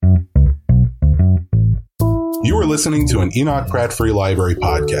You are listening to an Enoch Pratt Free Library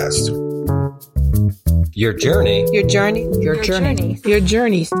podcast. Your journey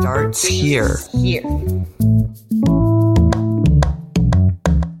Starts here.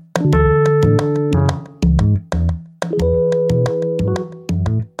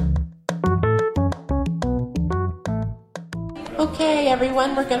 Okay,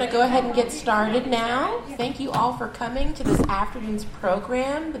 everyone, we're going to go ahead and get started now. Thank you all for coming to this afternoon's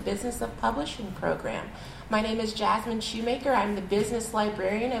program, the Business of Publishing program. My name is Jasmine Shoemaker. I'm the business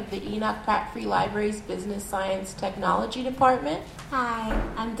librarian of the Enoch Pratt Free Library's Business Science Technology Department. Hi,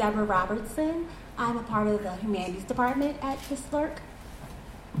 I'm Deborah Robertson. I'm a part of the Humanities Department at KISLRC.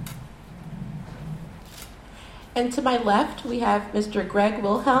 And to my left, we have Mr. Greg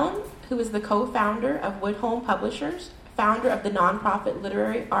Wilhelm, who is the co-founder of Woodholm Publishers, founder of the nonprofit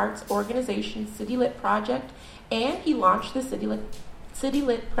literary arts organization City Lit Project, and he launched the City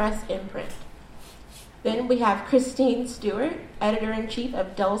Lit Press imprint. Then we have Christine Stewart, editor-in-chief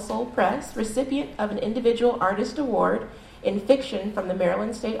of Del Sol Press, recipient of an Individual Artist Award in fiction from the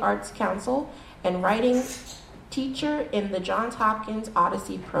Maryland State Arts Council, and writing teacher in the Johns Hopkins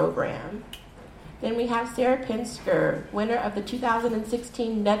Odyssey program. Then we have Sarah Pinsker, winner of the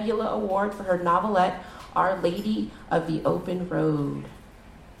 2016 Nebula Award for her novelette, Our Lady of the Open Road.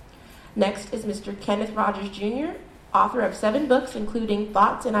 Next is Mr. Kenneth Rogers Jr., author of 7 books, including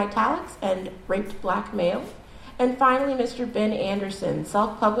Thoughts in Italics and Raped Black Male. And finally, Mr. Ben Anderson,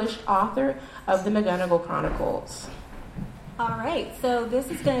 self-published author of the McGonagall Chronicles. All right, so this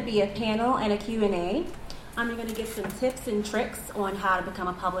is going to be a panel and a Q&A. I'm going to give some tips and tricks on how to become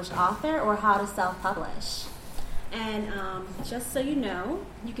a published author or how to self-publish. And just so you know,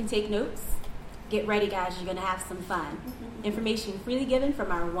 you can take notes. Get ready, guys. You're going to have some fun. Information freely given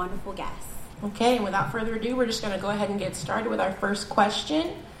from our wonderful guests. Okay, and without further ado, we're just going to go ahead and get started with our first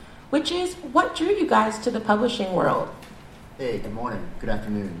question, which is, what drew you guys to the publishing world? Hey, good morning. Good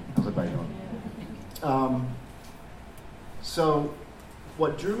afternoon. How's everybody doing? So,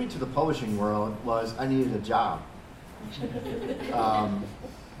 what drew me to the publishing world was I needed a job.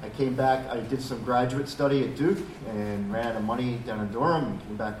 I came back, I did some graduate study at Duke and ran out of money down in Durham and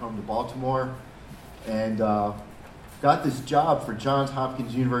came back home to Baltimore and got this job for Johns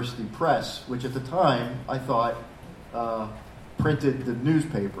Hopkins University Press, which at the time I thought printed the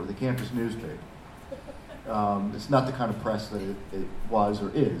newspaper, the campus newspaper. It's not the kind of press that it was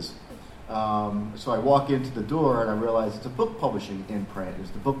or is. So I walk into the door and I realize it's a book publishing imprint.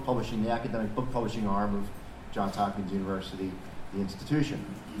 It's the academic book publishing arm of Johns Hopkins University, the institution.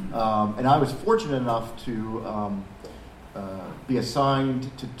 And I was fortunate enough to be assigned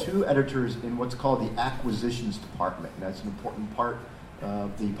to 2 editors in what's called the acquisitions department. And that's an important part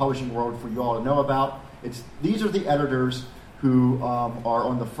of the publishing world for you all to know about. These are the editors who are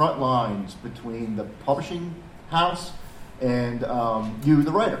on the front lines between the publishing house and you,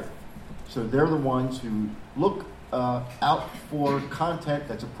 the writer. So they're the ones who look out for content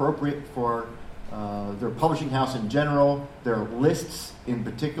that's appropriate for their publishing house in general, their lists in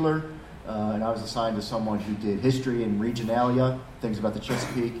particular. And I was assigned to someone who did history and regionalia, things about the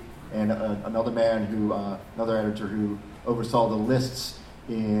Chesapeake, and another editor who oversaw the lists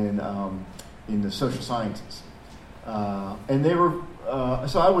in the social sciences. And they were,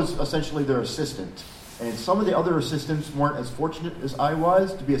 so I was essentially their assistant. And some of the other assistants weren't as fortunate as I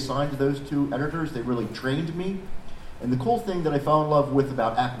was to be assigned to those 2 editors. They really trained me. And the cool thing that I fell in love with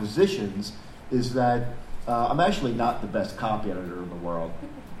about acquisitions is that I'm actually not the best copy editor in the world.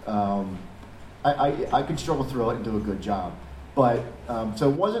 I can struggle through it and do a good job. But so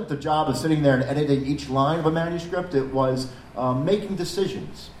it wasn't the job of sitting there and editing each line of a manuscript. It was making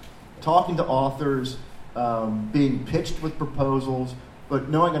decisions, talking to authors, being pitched with proposals, but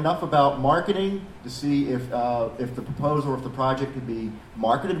knowing enough about marketing to see if the proposal or if the project could be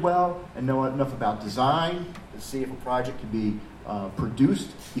marketed well, and know enough about design to see if a project could be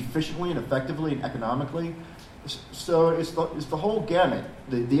produced efficiently and effectively and economically. So it's the whole gamut.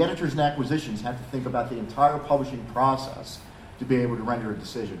 The editors and acquisitions have to think about the entire publishing process to be able to render a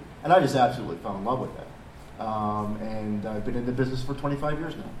decision. And I just absolutely fell in love with it. And I've been in the business for 25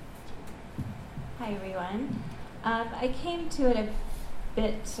 years now. Hi, everyone. I came to it a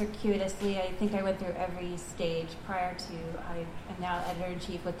bit circuitously. I think I went through every stage prior to, I am now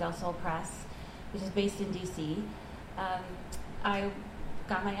editor-in-chief with Del Sol Press, which is based in D.C. I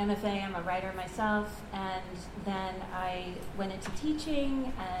got my MFA, I'm a writer myself, and then I went into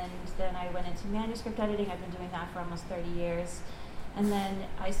teaching, and then I went into manuscript editing. I've been doing that for almost 30 years. And then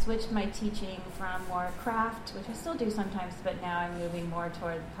I switched my teaching from more craft, which I still do sometimes, but now I'm moving more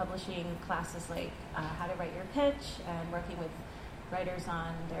toward publishing classes like how to write your pitch and working with writers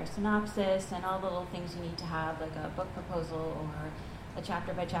on their synopsis and all the little things you need to have, like a book proposal or a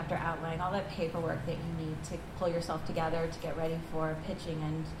chapter-by-chapter outline, all that paperwork that you need to pull yourself together to get ready for pitching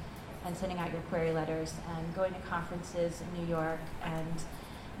and sending out your query letters and going to conferences in New York. And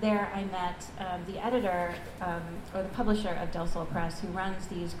there I met the editor or the publisher of Del Sol Press, who runs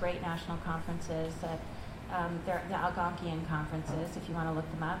these great national conferences. They're the Algonquian conferences, if you want to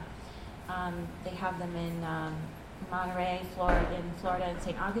look them up. They have them in Monterey, Florida, and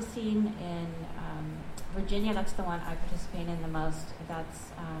St. Augustine. In Virginia, that's the one I participate in the most.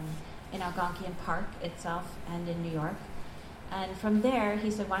 That's in Algonquian Park itself and in New York. And from there, he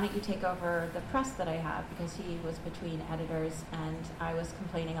said, why don't you take over the press that I have? Because he was between editors, and I was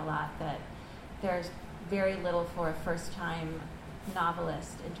complaining a lot that there's very little for a first-time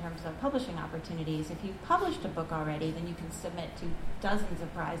novelist in terms of publishing opportunities. If you've published a book already, then you can submit to dozens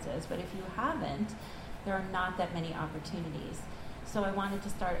of prizes. But if you haven't, there are not that many opportunities. So I wanted to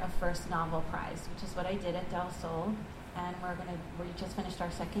start a first novel prize, which is what I did at Del Sol. And we just finished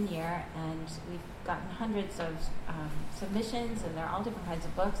our second year, and we've gotten hundreds of submissions, and they're all different kinds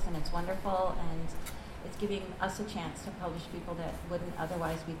of books, and it's wonderful, and it's giving us a chance to publish people that wouldn't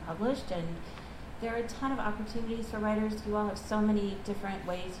otherwise be published. And there are a ton of opportunities for writers. You all have so many different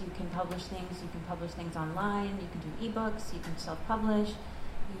ways you can publish things. You can publish things online, you can do ebooks, you can self-publish,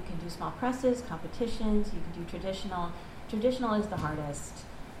 you can do small presses, competitions, you can do traditional. Traditional is the hardest,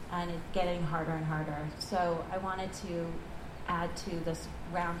 and it's getting harder and harder. So I wanted to add to this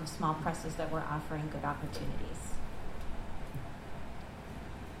round of small presses that were offering good opportunities.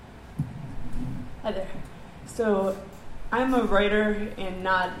 Hi there. So I'm a writer and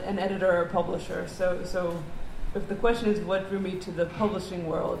not an editor or publisher. So if the question is what drew me to the publishing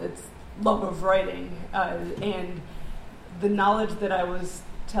world, it's love of writing and the knowledge that I was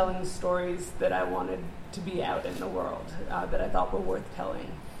telling stories that I wanted to be out in the world that I thought were worth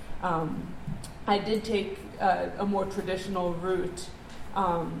telling. I did take a more traditional route.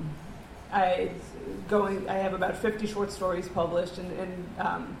 I have about 50 short stories published, and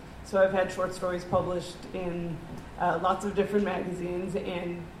so I've had short stories published in lots of different magazines,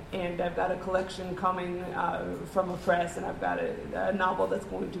 and I've got a collection coming from a press, and I've got a novel that's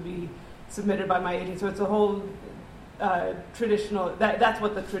going to be submitted by my agent. So it's a whole traditional. That's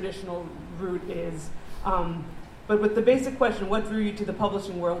what the traditional route is. But with the basic question, what drew you to the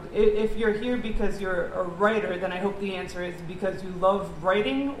publishing world? If you're here because you're a writer, then I hope the answer is because you love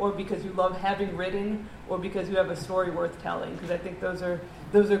writing, or because you love having written, or because you have a story worth telling. Because I think those are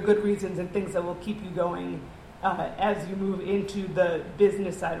good reasons and things that will keep you going as you move into the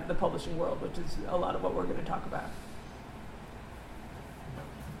business side of the publishing world, which is a lot of what we're going to talk about.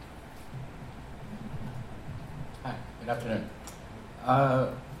 Hi, good afternoon.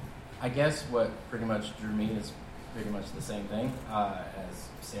 I guess what pretty much drew me is pretty much the same thing, as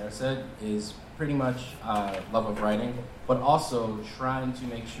Sarah said, is pretty much love of writing, but also trying to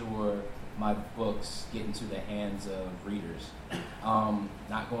make sure my books get into the hands of readers.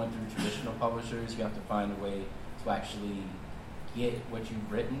 Not going through traditional publishers, you have to find a way to actually get what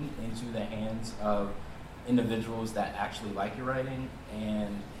you've written into the hands of individuals that actually like your writing,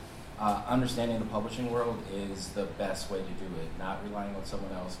 and understanding the publishing world is the best way to do it, not relying on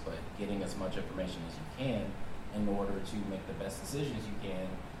someone else, but getting as much information as you can in order to make the best decisions you can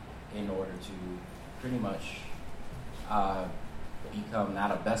in order to pretty much become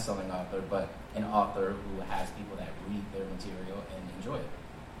not a best-selling author, but an author who has people that read their material and enjoy it.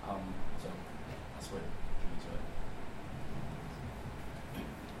 So that's what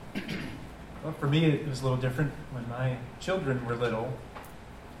drew me to it. Well, for me, it was a little different. When my children were little,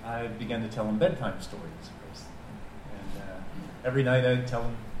 I began to tell them bedtime stories first. And every night I'd tell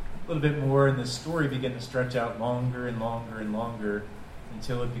them a little bit more, and the story began to stretch out longer and longer and longer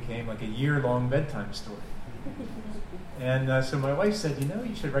until it became like a year-long bedtime story. And so my wife said,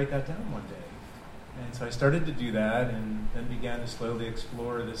 you should write that down one day. And so I started to do that, and then began to slowly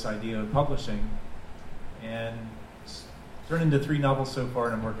explore this idea of publishing. And it's turned into 3 novels so far,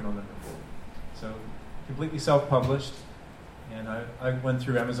 and I'm working on number 4. So completely self-published. And I went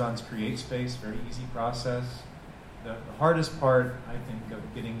through Amazon's CreateSpace, very easy process. The hardest part, I think,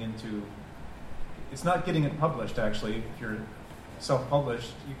 of getting into, it's not getting it published, actually. If you're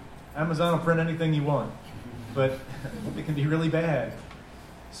self-published, Amazon will print anything you want, but it can be really bad.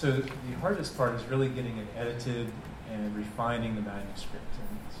 So the hardest part is really getting it edited and refining the manuscript.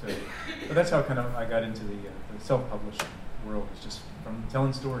 And so that's how kind of I got into the self-publishing world, is just from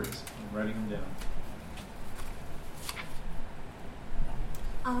telling stories and writing them down.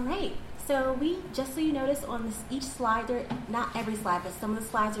 All right. So just so you notice, on each slide, not every slide, but some of the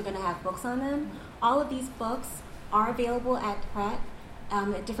slides are going to have books on them. All of these books are available at Pratt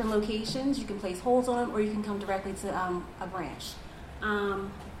at different locations. You can place holds on them, or you can come directly to a branch.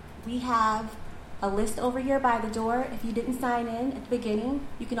 We have a list over here by the door. If you didn't sign in at the beginning,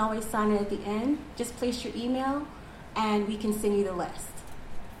 you can always sign in at the end. Just place your email, and we can send you the list.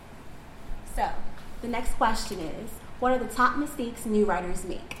 So, the next question is, what are the top mistakes new writers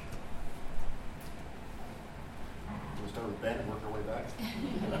make? We'll start with Ben and work our way back.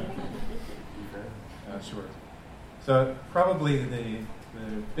 Sure. So probably the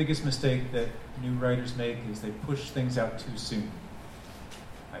biggest mistake that new writers make is they push things out too soon,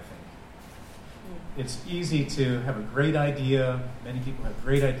 I think. It's easy to have a great idea. Many people have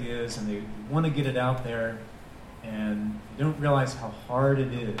great ideas, and they want to get it out there, and you don't realize how hard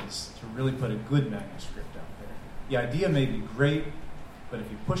it is to really put a good manuscript out there. The idea may be great, but if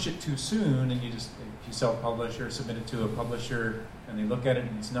you push it too soon and if you self-publish or submit it to a publisher and they look at it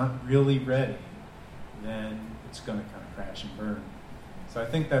and it's not really ready, then it's going to kind of crash and burn. So I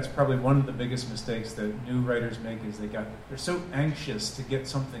think that's probably one of the biggest mistakes that new writers make is they're so anxious to get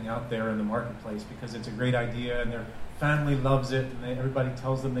something out there in the marketplace because it's a great idea and their family loves it and everybody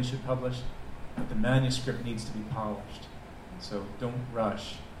tells them they should publish, but the manuscript needs to be polished. So don't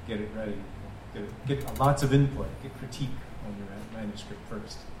rush, get it ready. Get lots of input, get critique on your manuscript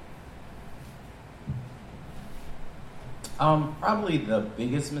first. Probably the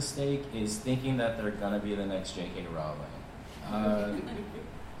biggest mistake is thinking that they're going to be the next J.K. Rowling.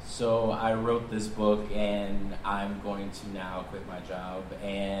 So I wrote this book, and I'm going to now quit my job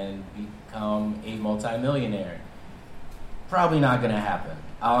and become a multimillionaire. Probably not going to happen.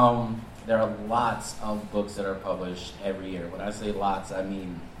 There are lots of books that are published every year. When I say lots, I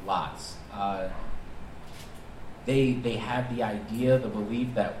mean lots. They have the idea, the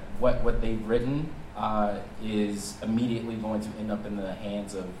belief that what they've written is immediately going to end up in the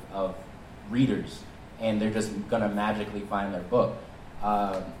hands of readers, and they're just going to magically find their book.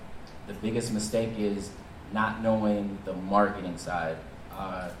 The biggest mistake is not knowing the marketing side.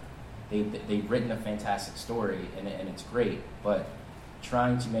 They've written a fantastic story, and it's great, but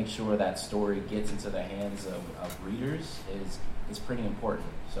trying to make sure that story gets into the hands of readers is pretty important.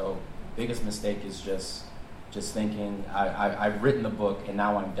 So biggest mistake is just thinking, I've written the book, and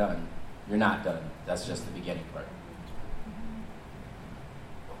now I'm done. You're not done. That's just the beginning part.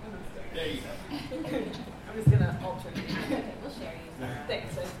 There you go. I'm just going to alternate. Okay, we'll share you.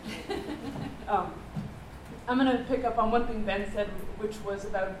 Thanks. I'm going to pick up on one thing Ben said, which was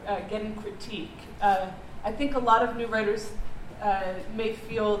about getting critique. I think a lot of new writers may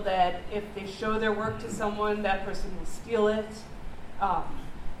feel that if they show their work to someone, that person will steal it,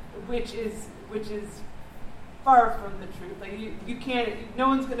 which is far from the truth. Like you can't. No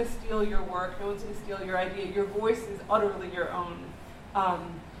one's going to steal your work. No one's going to steal your idea. Your voice is utterly your own.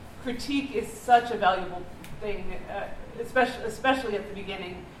 Critique is such a valuable thing, especially at the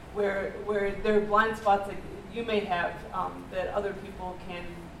beginning, where there are blind spots that you may have that other people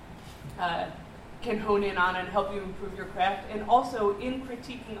can hone in on and help you improve your craft. And also, in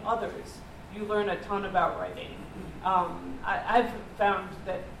critiquing others, you learn a ton about writing. I've found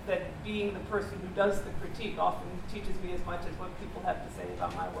that being the person who does the critique often teaches me as much as what people have to say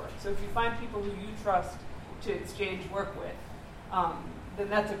about my work. So if you find people who you trust to exchange work with, then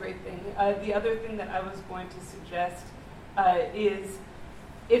that's a great thing. The other thing that I was going to suggest is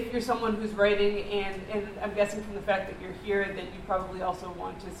if you're someone who's writing, and I'm guessing from the fact that you're here that you probably also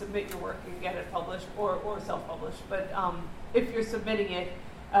want to submit your work and get it published or self-published, but if you're submitting it,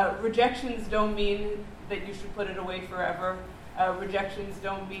 rejections don't mean that you should put it away forever. Rejections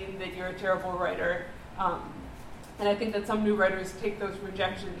don't mean that you're a terrible writer. And I think that some new writers take those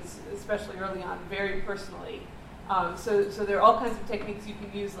rejections, especially early on, very personally. So there are all kinds of techniques you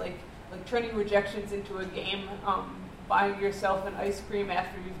can use, like turning rejections into a game, buying yourself an ice cream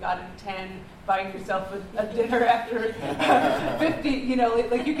after you've gotten 10, buying yourself a dinner after 50,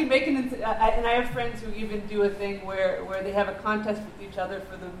 like you can make and I have friends who even do a thing where they have a contest with each other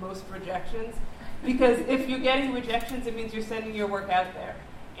for the most rejections, because if you're getting rejections, it means you're sending your work out there,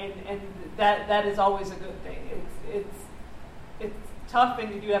 and that is always a good thing. It's tough,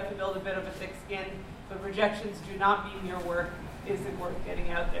 and you do have to build a bit of a thick skin, but rejections do not mean your work isn't worth getting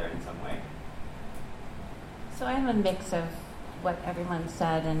out there in some way. So I have a mix of what everyone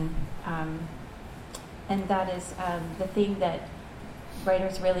said, and that is the thing that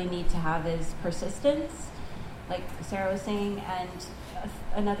writers really need to have is persistence, like Sarah was saying, and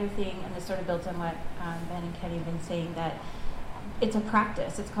another thing, and this sort of builds on what Ben and Kenny have been saying, that it's a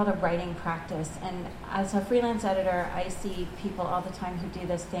practice. It's called a writing practice. And as a freelance editor, I see people all the time who do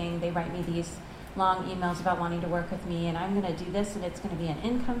this thing. They write me these long emails about wanting to work with me, and I'm going to do this, and it's going to be an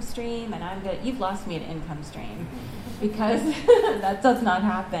income stream, and you've lost me at income stream, because that does not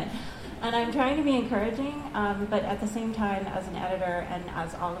happen. And I'm trying to be encouraging, but at the same time, as an editor, and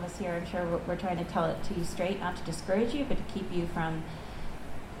as all of us here, I'm sure we're trying to tell it to you straight, not to discourage you, but to keep you from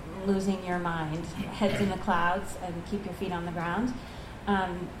losing your mind, heads in the clouds, and keep your feet on the ground.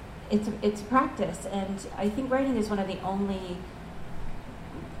 It's practice, and I think writing is one of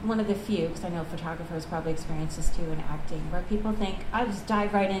the few, because I know photographers probably experience this too in acting, where people think, I just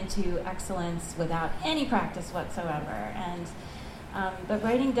dive right into excellence without any practice whatsoever. But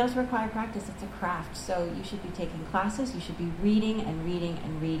writing does require practice. It's a craft, so you should be taking classes, you should be reading and reading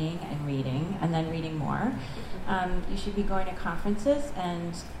and reading and reading, and then reading more. You should be going to conferences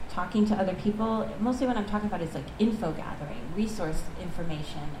and talking to other people. Mostly what I'm talking about is like info gathering, resource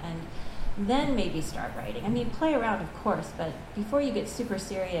information, and then maybe start writing. I mean, play around, of course, but before you get super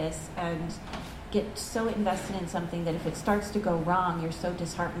serious and get so invested in something that if it starts to go wrong, you're so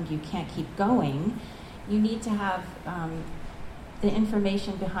disheartened you can't keep going, you need to have the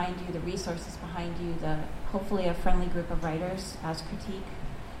information behind you, the resources behind you, hopefully a friendly group of writers as critique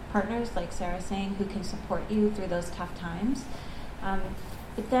partners, like Sarah's saying, who can support you through those tough times.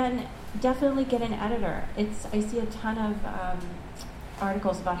 But then definitely get an editor. I see a ton of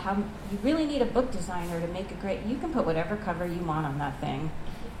articles about how you really need a book designer to make you can put whatever cover you want on that thing.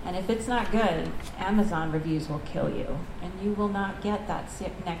 And if it's not good, Amazon reviews will kill you. And you will not get that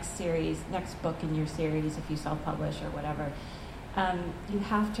next book in your series if you self-publish or whatever. You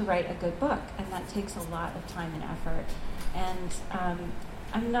have to write a good book, and that takes a lot of time and effort. And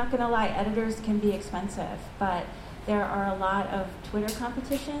I'm not going to lie, editors can be expensive, but there are a lot of Twitter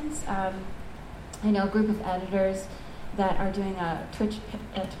competitions. I know a group of editors that are doing a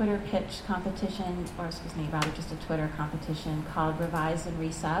Twitter pitch competition, just a Twitter competition called Revise and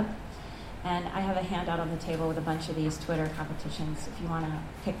Resub. And I have a handout on the table with a bunch of these Twitter competitions if you want to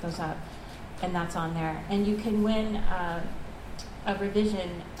pick those up. And that's on there. And you can win a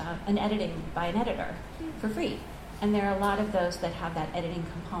revision, an editing by an editor for free. And there are a lot of those that have that editing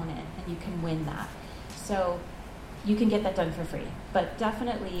component, and you can win that. So you can get that done for free. But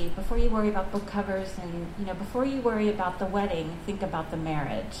definitely, before you worry about book covers and, before you worry about the wedding, think about the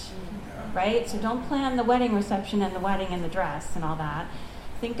marriage, right? So don't plan the wedding reception and the wedding and the dress and all that.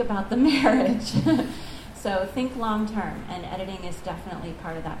 Think about the marriage. So think long term, and editing is definitely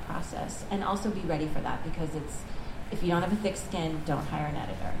part of that process. And also be ready for that, because if you don't have a thick skin, don't hire an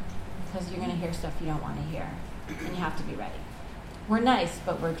editor, because you're going to hear stuff you don't want to hear, and you have to be ready. We're nice,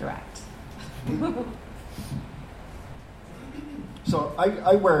 but we're direct. So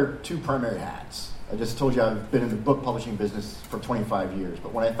I wear two primary hats. I just told you I've been in the book publishing business for 25 years.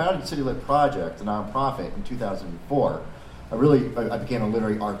 But when I founded City Lit Project, a nonprofit, in 2004, I became a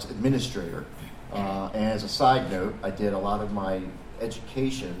literary arts administrator. And as a side note, I did a lot of my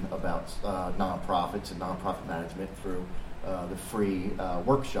education about nonprofits and nonprofit management through the free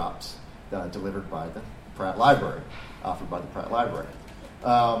workshops delivered by the Pratt Library, offered by the Pratt Library.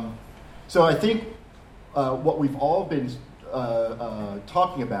 So I think what we've all been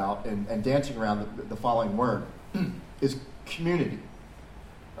talking about and dancing around the following word is community.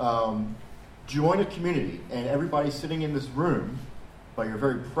 Join a community, and everybody sitting in this room, by your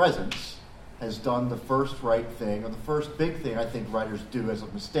very presence, has done the first right thing, or the first big thing I think writers do as a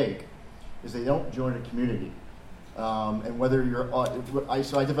mistake, is they don't join a community. And whether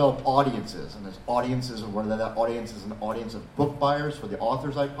so I develop audiences, and there's audiences, and whether that audience is an audience of book buyers for the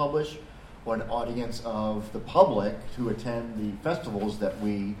authors I publish, or an audience of the public who attend the festivals that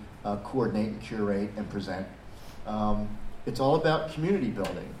we coordinate and curate and present. It's all about community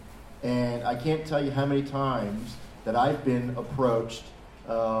building. And I can't tell you how many times that I've been approached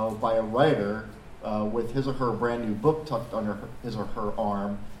by a writer with his or her brand new book tucked under his or her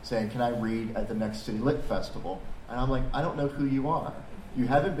arm saying, can I read at the next City Lit Festival? And I'm like, I don't know who you are. You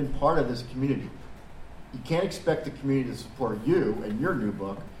haven't been part of this community. You can't expect the community to support you and your new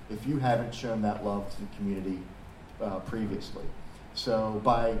book if you haven't shown that love to the community previously. So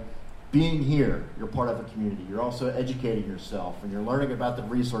by being here, you're part of a community. You're also educating yourself, and you're learning about the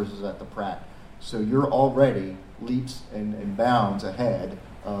resources at the Pratt. So you're already leaps and bounds ahead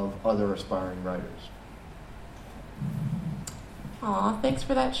of other aspiring writers. Aw, thanks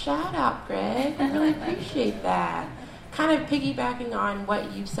for that shout out, Greg. I really appreciate that. Kind of piggybacking on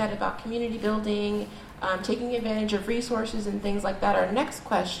what you've said about community building, taking advantage of resources and things like that, our next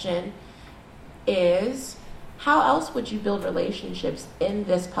question is, how else would you build relationships in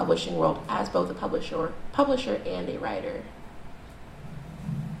this publishing world as both a publisher and a writer?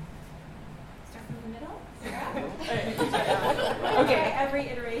 Start from the middle? Okay. Every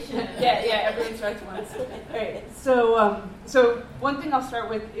iteration. Yeah, everyone's abstract ones. All right. So one thing I'll start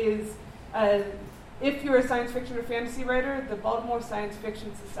with is, if you're a science fiction or fantasy writer, the Baltimore Science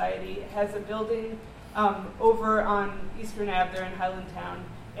Fiction Society has a building over on Eastern Ave there in Highlandtown,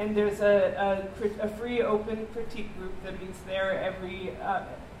 and there's a free open critique group that meets there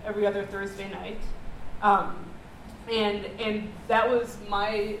every other Thursday night. And that was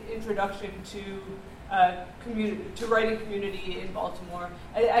my introduction to writing community in Baltimore.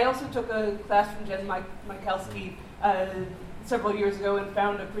 I also took a class from Jen Michalski several years ago and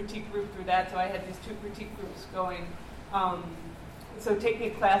found a critique group through that, so I had these two critique groups going. So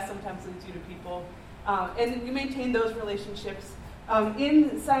taking a class sometimes leads you to people. And you maintain those relationships.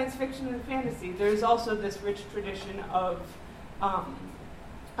 In science fiction and fantasy, there's also this rich tradition of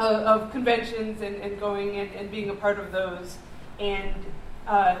conventions and going and being a part of those. And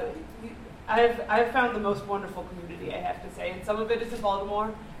I've found the most wonderful community, I have to say. And some of it is in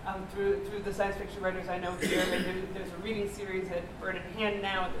Baltimore, through the science fiction writers I know here. And there's a reading series at Bird in Hand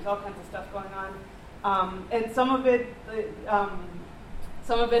now, and there's all kinds of stuff going on. And some of it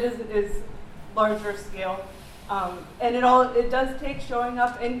is larger scale. And it does take showing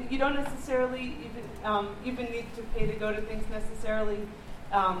up, and you don't necessarily even need to pay to go to things necessarily.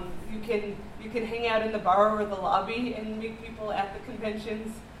 You can hang out in the bar or the lobby and meet people at the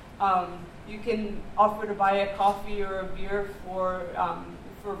conventions. You can offer to buy a coffee or a beer for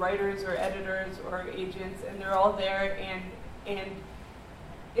writers or editors or agents, and they're all there. And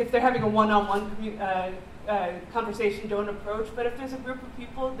if they're having a one-on-one conversation, don't approach. But if there's a group of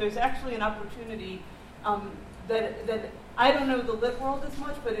people, there's actually an opportunity that I don't know the lit world as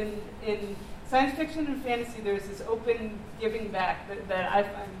much, but in science fiction and fantasy, there's this open giving back that I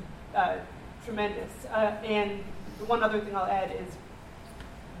find tremendous. And the one other thing I'll add is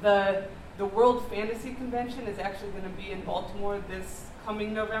the World Fantasy Convention is actually going to be in Baltimore this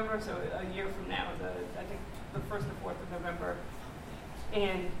coming November, so a year from now, I think the 1st or 4th of November.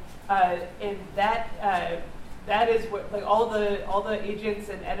 And that is what, like, all the agents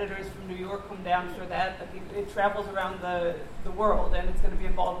and editors from New York come down for that. Like, it travels around the world, and it's going to be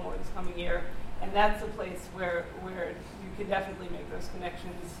in Baltimore this coming year. And that's a place where you can definitely make those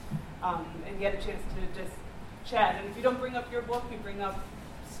connections and get a chance to just chat. And if you don't bring up your book, you bring up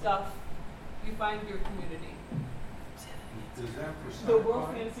stuff, you find your community. Is that for the World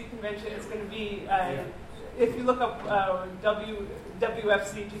Fantasy Convention is going to be, if you look up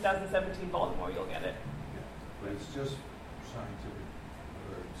WFC 2017 Baltimore, you'll get it. But it's just scientific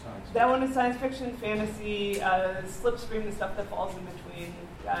or science. That one is science fiction, fantasy, slipstream, the stuff that falls in between.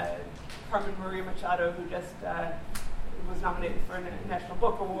 Carmen Maria Machado, who just was nominated for a National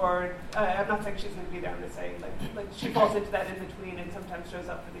Book Award. I'm not saying she's going to be there. I'm just saying like she falls into that in between and sometimes shows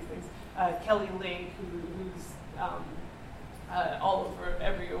up for these things. Kelly Link, who's all over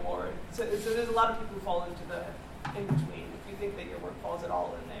every award. So there's a lot of people who fall into the in between. If you think that your work falls at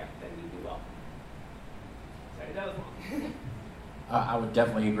all in there, then you do well. Sorry, that was long. I would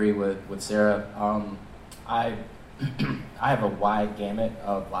definitely agree with Sarah. I have a wide gamut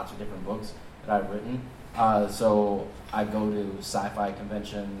of lots of different books that I've written. So I go to sci-fi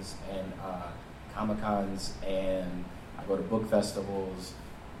conventions and Comic-Cons, and I go to book festivals,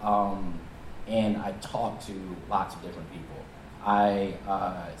 and I talk to lots of different people. I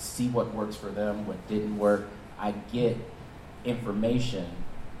see what works for them, what didn't work. I get information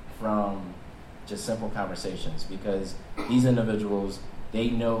from just simple conversations, because these individuals, they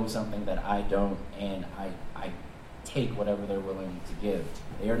know something that I don't, and I take whatever they're willing to give.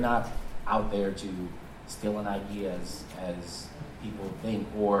 They are not out there to steal an idea as people think,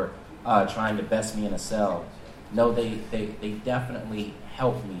 or trying to best me in a cell. No, they definitely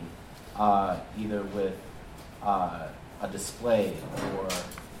help me, either with a display or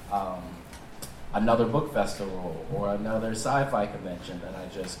another book festival or another sci-fi convention that I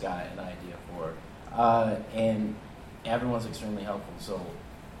just got an idea for. And everyone's extremely helpful. So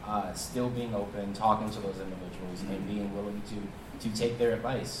still being open, talking to those individuals, and being willing to take their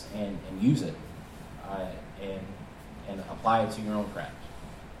advice and use it and apply it to your own craft.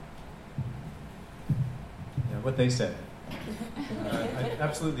 Yeah, what they said. I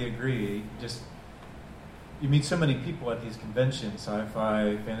absolutely agree. Just you meet so many people at these conventions,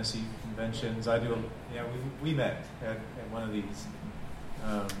 sci-fi, fantasy conventions. We met at one of these.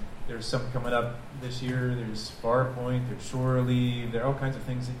 There's some coming up this year. There's Farpoint, there's Shore Leave. There are all kinds of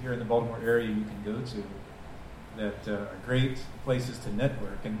things here in the Baltimore area you can go to that are great places to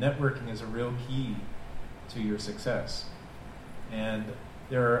network. And networking is a real key to your success. And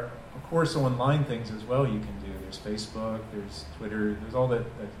there are, of course, online things as well you can do. There's Facebook, there's Twitter, there's all that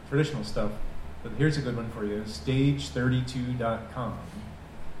traditional stuff. But here's a good one for you, stage32.com.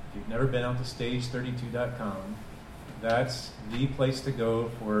 If you've never been out to stage32.com, that's the place to go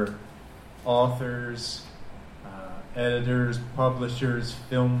for authors, editors, publishers,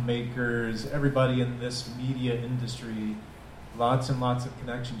 filmmakers, everybody in this media industry. Lots and lots of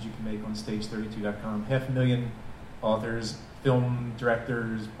connections you can make on stage32.com. 500,000 authors, film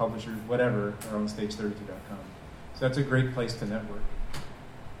directors, publishers, whatever, are on stage32.com. So that's a great place to network.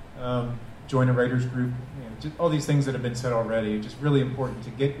 Join a writers group, just all these things that have been said already. It's just really important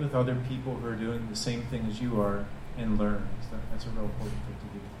to get with other people who are doing the same thing as you are and learn. So that's a real important thing to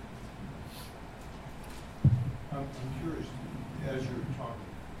do. I'm curious, as you're talking,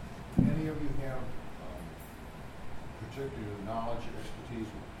 any of you have particular knowledge or expertise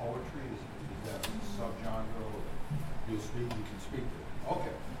with poetry? Is that a subgenre? Or you can speak to it?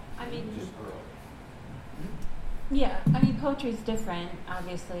 Okay. I mean, just early. yeah, I mean, poetry is different,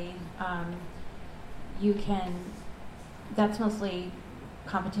 obviously. That's mostly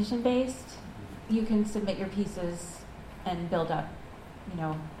competition-based. You can submit your pieces and build up,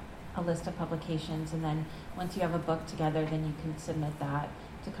 a list of publications, and then once you have a book together, then you can submit that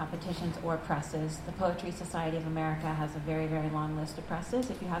to competitions or presses. The Poetry Society of America has a very, very long list of presses.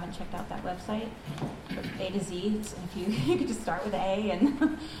 If you haven't checked out that website, A to Z, you could just start with A,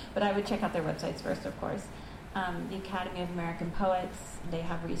 but I would check out their websites first, of course. The Academy of American Poets, they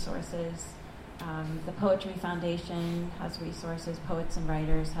have resources. The Poetry Foundation has resources. Poets and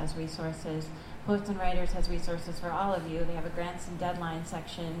Writers has resources. Poets and Writers has resources for all of you. They have a grants and deadline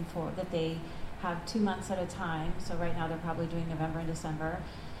section that they have 2 months at a time. So right now they're probably doing November and December.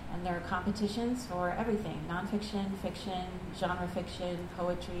 And there are competitions for everything: nonfiction, fiction, genre fiction,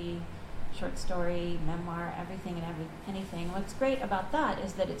 poetry, short story, memoir, everything and anything. What's great about that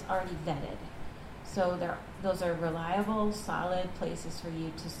is that it's already vetted. So those are reliable, solid places for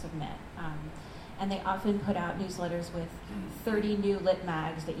you to submit. And they often put out newsletters with 30 new lit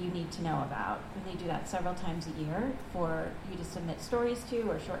mags that you need to know about. And they do that several times a year for you to submit stories to,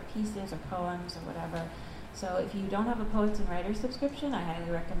 or short pieces or poems or whatever. So if you don't have a Poets and Writers subscription, I highly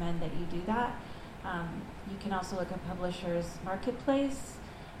recommend that you do that. You can also look at Publishers Marketplace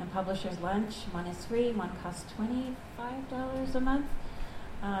and Publishers Lunch. One is free, one costs $25 a month.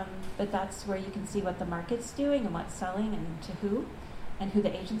 But that's where you can see what the market's doing and what's selling and to who, and who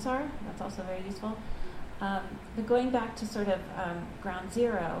the agents are. That's also very useful. But going back to sort of ground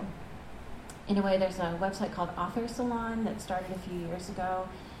zero, in a way, there's a website called Author Salon that started a few years ago,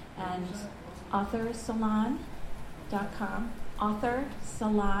 and authorsalon.com,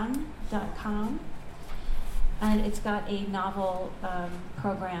 authorsalon.com, and it's got a novel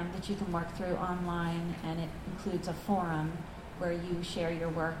program that you can work through online, and it includes a forum where you share your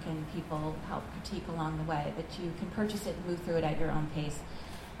work and people help critique along the way, but you can purchase it and move through it at your own pace.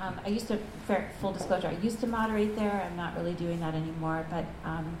 I used to, full disclosure, I used to moderate there. I'm not really doing that anymore, but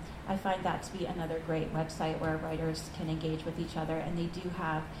I find that to be another great website where writers can engage with each other, and they do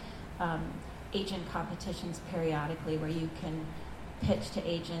have agent competitions periodically where you can pitch to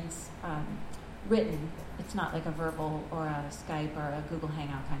agents written. It's not like a verbal or a Skype or a Google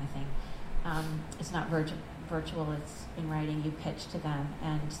Hangout kind of thing. It's not virtual, it's in writing. You pitch to them,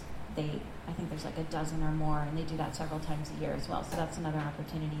 and I think there's like a dozen or more, and they do that several times a year as well, so that's another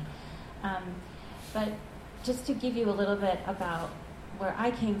opportunity. But just to give you a little bit about where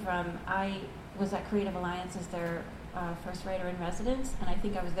I came from, I was at Creative Alliance as their first writer in residence, and I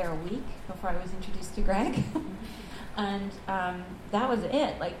think I was there a week before I was introduced to Greg. And that was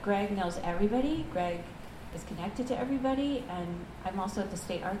it. Like, Greg knows everybody. Greg is connected to everybody, and I'm also at the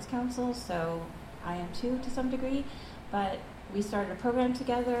State Arts Council, so I am too to some degree. But we started a program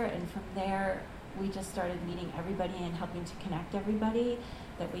together, and from there we just started meeting everybody and helping to connect everybody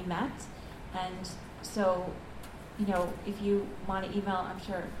that we met. And so, if you want to email, I'm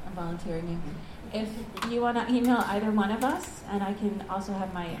sure I'm volunteering you. If you want to email either one of us, and I can also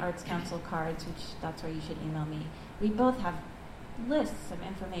have my Arts Council cards, which that's where you should email me. We both have lists of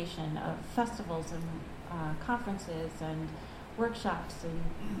information of festivals and conferences and workshops and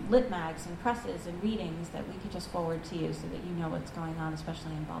lit mags and presses and readings that we could just forward to you so that you know what's going on,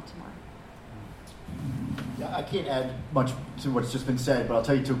 especially in Baltimore. Yeah, I can't add much to what's just been said, but I'll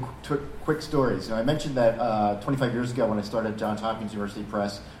tell you two quick stories. I mentioned that 25 years ago when I started Johns Hopkins University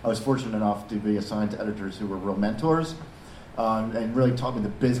Press, I was fortunate enough to be assigned to editors who were real mentors and really taught me the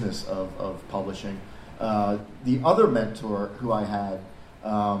business of publishing. The other mentor who I had,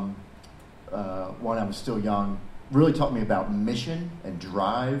 when I was still young, really taught me about mission and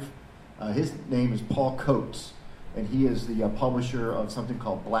drive. His name is Paul Coates, and he is the publisher of something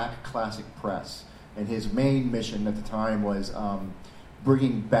called Black Classic Press. And his main mission at the time was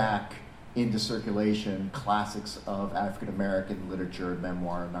bringing back into circulation classics of African American literature,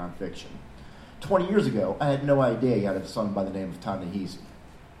 memoir, and nonfiction. 20 years ago, I had no idea he had a son by the name of Ta-Nehisi.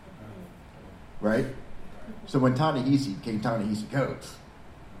 Right? So when Ta-Nehisi became Ta-Nehisi Coates,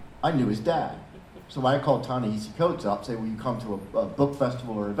 I knew his dad. So when I called Ta-Nehisi Coates up, say, will you come to a book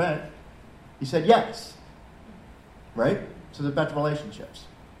festival or event? He said yes. Right? So they're better relationships.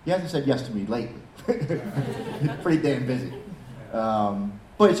 He hasn't said yes to me lately. Pretty damn busy.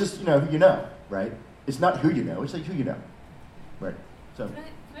 But it's just, who you know, right? It's not who you know, it's like who you know. Right? So.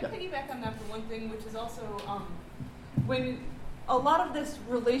 Can I piggyback on that for one thing, which is also when a lot of this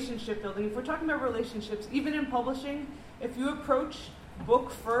relationship building, if we're talking about relationships, even in publishing, if you approach book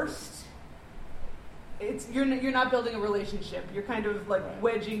first, you're not building a relationship. You're kind of like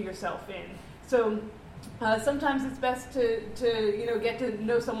wedging yourself in. So sometimes it's best to get to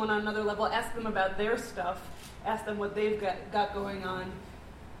know someone on another level, ask them about their stuff, ask them what they've got going on.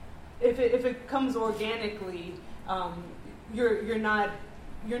 If it comes organically,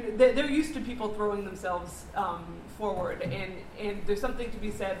 they're used to people throwing themselves forward, and there's something to be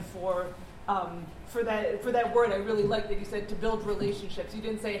said for that word. I really like that you said to build relationships. You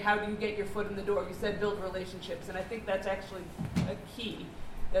didn't say how do you get your foot in the door. You said build relationships, and I think that's actually a key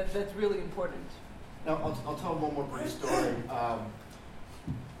that's really important. Now I'll tell one more brief story.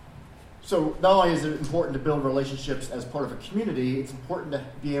 So not only is it important to build relationships as part of a community, it's important to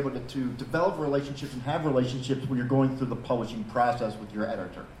be able to develop relationships and have relationships when you're going through the publishing process with your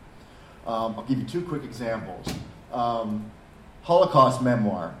editor. I'll give you two quick examples. Holocaust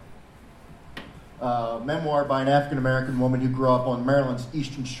memoir. Memoir by an African-American woman who grew up on Maryland's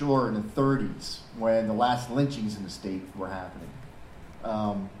Eastern Shore in the 30s when the last lynchings in the state were happening.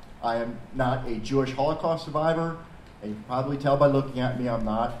 I am not a Jewish Holocaust survivor. And you can probably tell by looking at me, I'm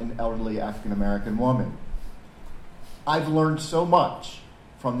not an elderly African-American woman. I've learned so much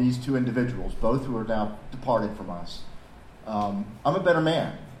from these two individuals, both who are now departed from us. I'm a better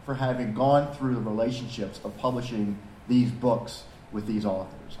man for having gone through the relationships of publishing these books with these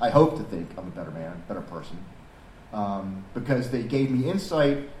authors. I hope to think I'm a better man, better person, because they gave me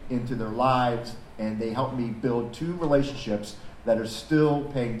insight into their lives, and they helped me build two relationships that are still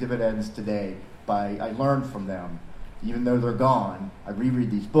paying dividends today. I learned from them. Even though they're gone, I reread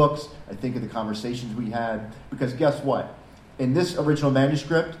these books, I think of the conversations we had, because guess what? In this original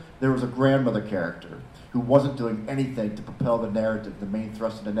manuscript, there was a grandmother character who wasn't doing anything to propel the narrative, the main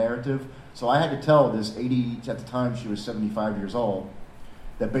thrust of the narrative. So I had to tell this 80, at the time she was 75 years old,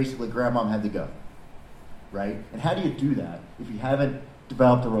 that basically grandmom had to go, right? And how do you do that if you haven't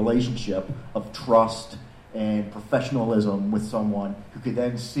developed a relationship of trust and professionalism with someone who could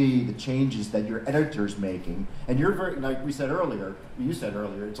then see the changes that your editor's making? And you're very, like you said earlier,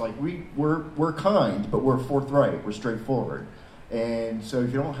 it's like we're kind, but we're forthright, we're straightforward. And so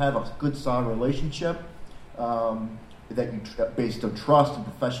if you don't have a good, solid relationship that you based on trust and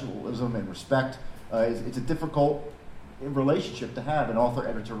professionalism and respect, it's a difficult relationship to have, an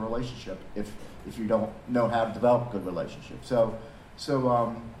author-editor relationship, if you don't know how to develop a good relationship. So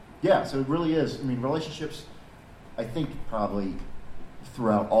it really is. I mean, relationships, I think, probably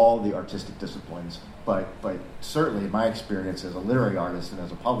throughout all the artistic disciplines, but certainly in my experience as a literary artist and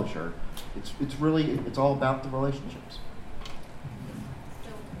as a publisher, it's all about the relationships.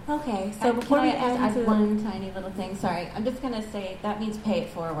 Okay, so before we add one tiny little thing, sorry, I'm just going to say that means pay it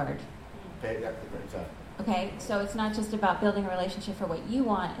forward. Exactly. Okay, so it's not just about building a relationship for what you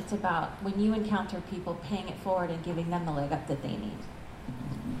want, it's about when you encounter people, paying it forward and giving them the leg up that they need.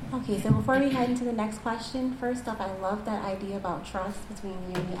 Okay, so before we head into the next question, first off, I love that idea about trust between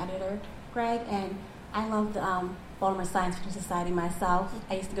you and the editor, Greg, and I love the Baltimore Science Fiction Society myself.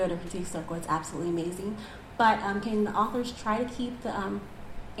 I used to go to Critique Circle, it's absolutely amazing. But can the authors try to keep the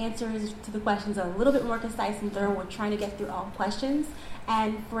answers to the questions a little bit more concise and thorough? We're trying to get through all questions.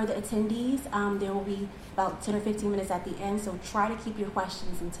 And for the attendees, there will be about 10 or 15 minutes at the end, so try to keep your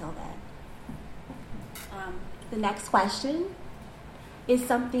questions until then. The next question is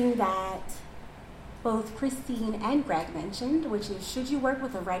something that both Christine and Greg mentioned, which is, should you work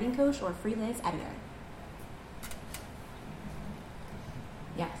with a writing coach or a freelance editor?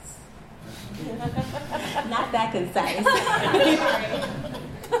 Yes. Not that concise.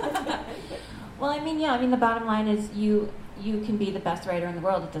 Well, I mean, the bottom line is you can be the best writer in the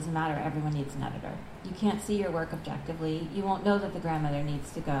world. It doesn't matter. Everyone needs an editor. You can't see your work objectively. You won't know that the grandmother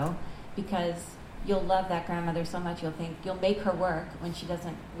needs to go because you'll love that grandmother so much you'll make her work when she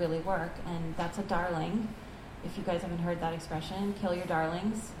doesn't really work, and that's a darling. If you guys haven't heard that expression, kill your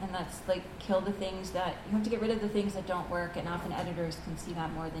darlings, and that's like kill the things that, you have to get rid of the things that don't work, and often editors can see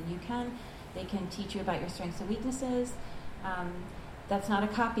that more than you can. They can teach you about your strengths and weaknesses. that's not a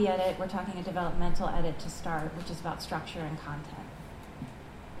copy edit. We're talking a developmental edit to start, which is about structure and content.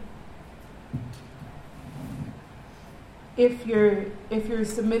 If you're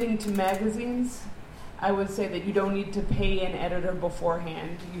submitting to magazines, I would say that you don't need to pay an editor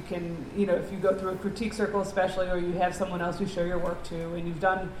beforehand. You can, if you go through a critique circle especially, or you have someone else you show your work to, and you've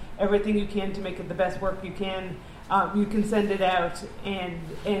done everything you can to make it the best work you can send it out, and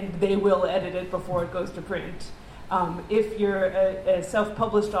they will edit it before it goes to print. If you're a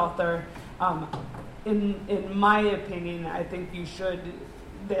self-published author, in my opinion, I think you should,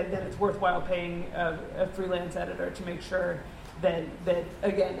 that it's worthwhile paying a freelance editor to make sure that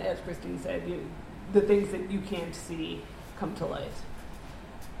again, as Christine said, the things that you can't see come to light.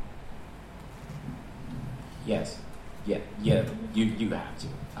 Yes. Yeah. You have to.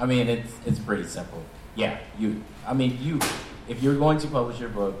 I mean, it's pretty simple. Yeah. If you're going to publish your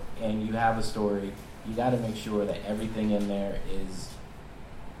book and you have a story, you got to make sure that everything in there is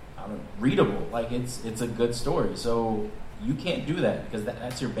readable. Like it's a good story. So you can't do that because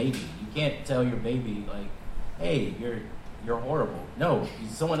that's your baby. You can't tell your baby like, "Hey, you're horrible." No,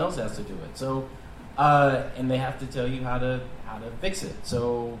 someone else has to do it. So, and they have to tell you how to fix it.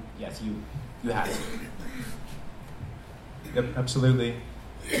 So yes, you have to. Yep, absolutely.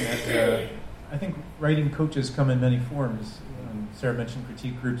 And I think writing coaches come in many forms. Sarah mentioned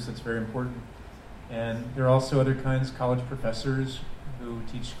critique groups. That's very important. And there are also other kinds. College professors who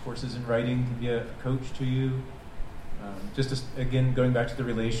teach courses in writing can be a coach to you. Again, going back to the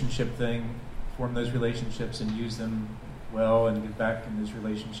relationship thing, form those relationships and use them well and get back in those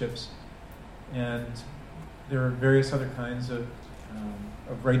relationships. And there are various other kinds of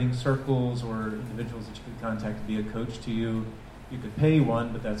writing circles or individuals that you could contact to be a coach to you. You could pay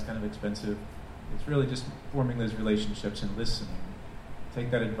one, but that's kind of expensive. It's really just forming those relationships and listening. Take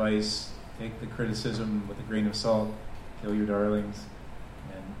that advice, take the criticism with a grain of salt, kill your darlings,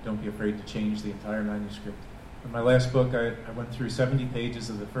 and don't be afraid to change the entire manuscript. In my last book, I went through 70 pages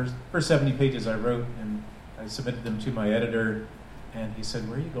of the first 70 pages I wrote, and I submitted them to my editor, and he said,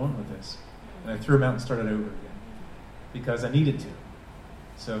 "Where are you going with this?" And I threw them out and started over again, because I needed to.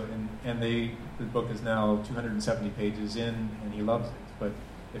 So, and the book is now 270 pages in, and he loves it. But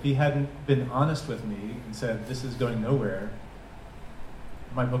if he hadn't been honest with me and said, "This is going nowhere,"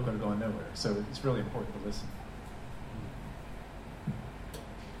 my book would have gone nowhere. So it's really important to listen.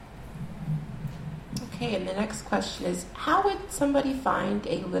 Okay, and the next question is, how would somebody find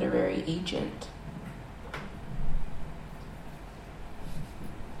a literary agent?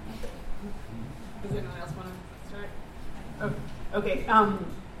 Does anyone else want to start? Oh, okay.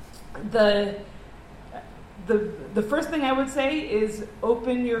 The first thing I would say is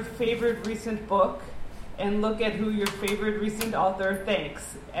open your favorite recent book and look at who your favorite recent author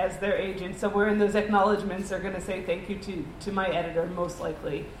thanks as their agent. Somewhere in those acknowledgments, they're going to say thank you to my editor, most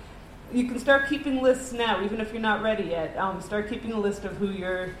likely. You can start keeping lists now, even if you're not ready yet. Start keeping a list of who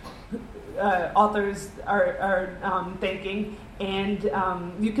your authors are thanking. And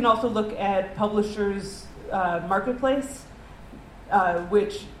you can also look at Publishers Marketplace,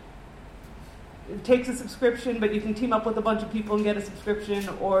 which takes a subscription, but you can team up with a bunch of people and get a subscription,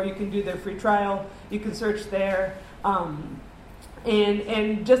 or you can do their free trial. You can search there.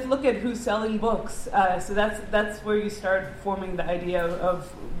 And just look at who's selling books. So that's where you start forming the idea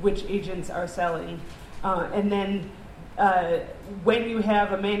of which agents are selling. And then when you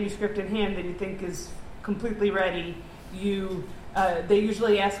have a manuscript in hand that you think is completely ready, they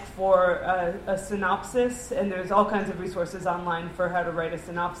usually ask for a synopsis, and there's all kinds of resources online for how to write a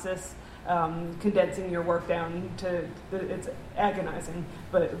synopsis. Condensing your work down to, it's agonizing,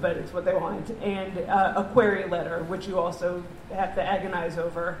 but it's what they want. And a query letter, which you also have to agonize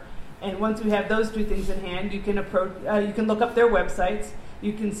over. And once you have those two things in hand, you can look up their websites.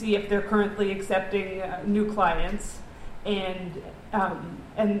 You can see if they're currently accepting new clients, and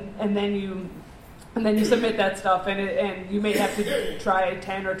then you submit that stuff, and you may have to try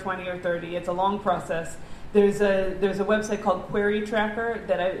 10 or 20 or 30. It's a long process. There's a website called Query Tracker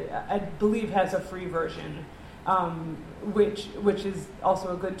that I believe has a free version, which is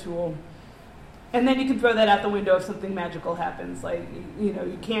also a good tool. And then you can throw that out the window if something magical happens. Like,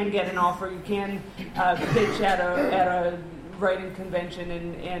 you can get an offer, you can pitch at a writing convention,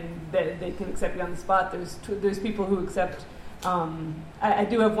 and they can accept you on the spot. There's people who accept. I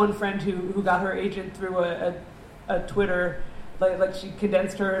do have one friend who got her agent through a Twitter. Like she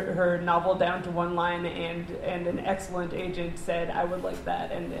condensed her novel down to one line, and an excellent agent said, "I would like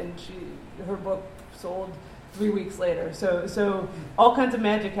that," and her book sold 3 weeks later. So all kinds of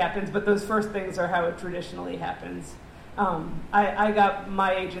magic happens, but those first things are how it traditionally happens. I got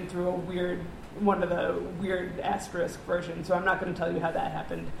my agent through a weird one of the weird asterisk versions. So I'm not going to tell you how that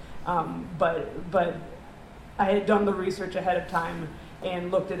happened. But I had done the research ahead of time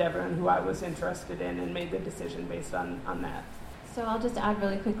and looked at everyone who I was interested in and made the decision based on that. So I'll just add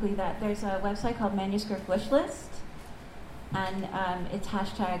really quickly that there's a website called Manuscript Wishlist, and it's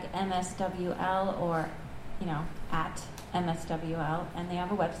hashtag MSWL or, at MSWL, and they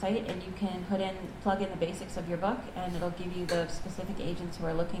have a website, and you can plug in the basics of your book, and it'll give you the specific agents who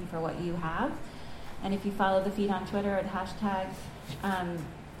are looking for what you have. And if you follow the feed on Twitter or the hashtag,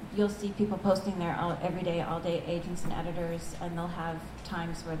 you'll see people posting there every day, all day, agents and editors, and they'll have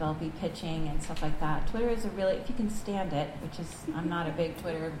times where they'll be pitching and stuff like that. Twitter is if you can stand it, which is, I'm not a big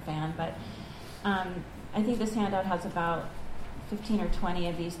Twitter fan, but I think this handout has about 15 or 20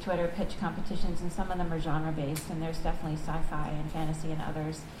 of these Twitter pitch competitions, and some of them are genre-based, and there's definitely sci-fi and fantasy and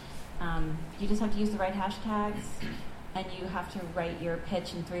others. You just have to use the right hashtags, and you have to write your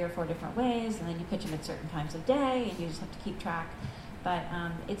pitch in 3 or 4 different ways, and then you pitch them at certain times of day, and you just have to keep track. But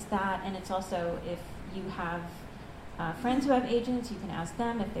it's that, and it's also if you have friends who have agents, you can ask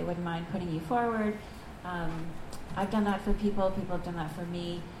them if they wouldn't mind putting you forward. I've done that for people have done that for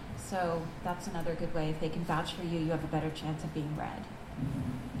me, so that's another good way. If they can vouch for you, you have a better chance of being read.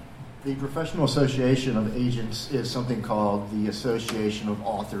 The Professional Association of Agents is something called the Association of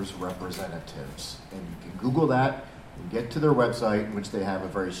Authors Representatives, and you can Google that and get to their website, in which they have a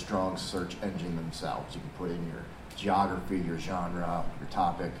very strong search engine themselves. You can put in your geography, your genre, your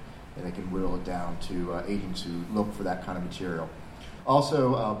topic, and they can whittle it down to agents who look for that kind of material.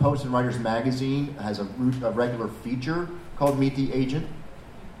 Also, Poets and Writers Magazine has a regular feature called Meet the Agent.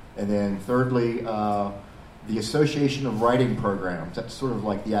 And then thirdly, the Association of Writing Programs. That's sort of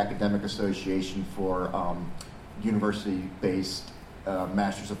like the academic association for university-based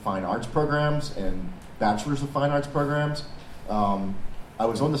Masters of Fine Arts programs and Bachelors of Fine Arts programs. I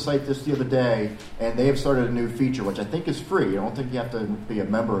was on the site just the other day, and they have started a new feature, which I think is free. I don't think you have to be a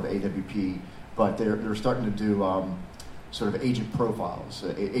member of AWP, but they're starting to do sort of agent profiles,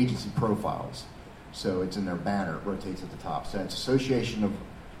 agency profiles. So it's in their banner, it rotates at the top. So it's Association of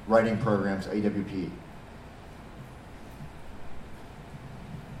Writing Programs, AWP.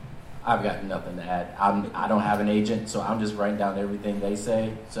 I've got nothing to add. I don't have an agent, so I'm just writing down everything they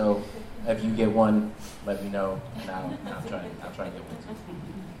say. So if you get one, let me know, and I'll try and get one too.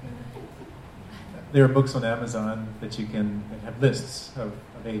 There are books on Amazon that have lists of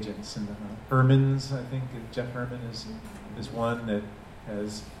agents, and Herman's, I think Jeff Herman is one that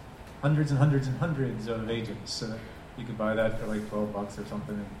has hundreds and hundreds and hundreds of agents. So you could buy that for like $12 or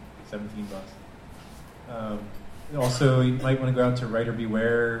something, and $17. Also, you might want to go out to Writer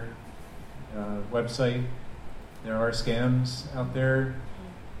Beware website. There are scams out there.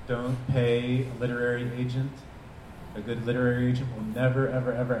 Don't pay a literary agent. A good literary agent will never,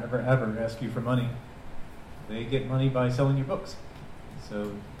 ever, ever, ever, ever ask you for money. They get money by selling your books.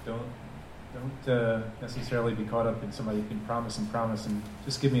 So don't necessarily be caught up in somebody who can promise and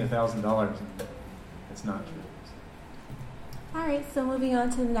just give me $1,000, and it's not true. All right, so moving on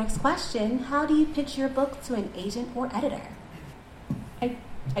to the next question. How do you pitch your book to an agent or editor?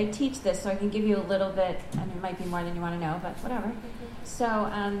 I teach this, so I can give you a little bit, and it might be more than you want to know, but whatever. So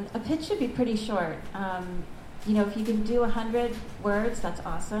a pitch should be pretty short. If you can do 100 words, that's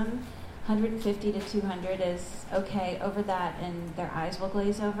awesome. 150 to 200 is okay. Over that, and their eyes will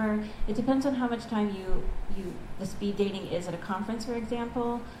glaze over. It depends on how much time the speed dating is at a conference, for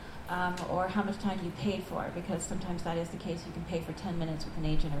example, or how much time you paid for, because sometimes that is the case. You can pay for 10 minutes with an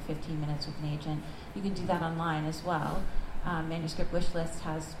agent or 15 minutes with an agent. You can do that online as well. Manuscript Wishlist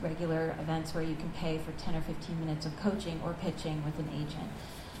has regular events where you can pay for 10 or 15 minutes of coaching or pitching with an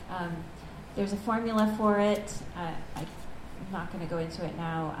agent. There's a formula for it. I'm not going to go into it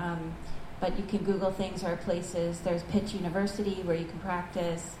now, but you can Google things. There are places. There's Pitch University where you can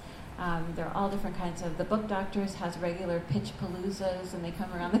practice. There are all different kinds of. The Book Doctors has regular pitch paloozas, and they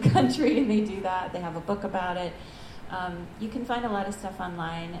come around the country and they do that. They have a book about it. You can find a lot of stuff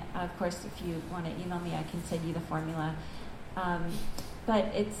online. Of course, if you want to email me, I can send you the formula. But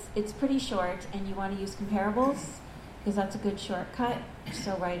it's pretty short, and you want to use comparables because that's a good shortcut.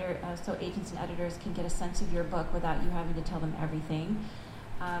 So agents and editors can get a sense of your book without you having to tell them everything.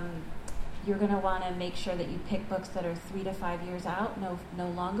 You're going to want to make sure that you pick books that are 3 to 5 years out, no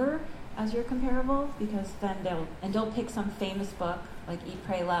longer, as your comparable, because then don't pick some famous book like Eat,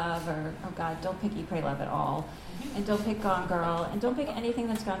 Pray, Love, or don't pick Eat, Pray, Love at all, and don't pick Gone Girl, and don't pick anything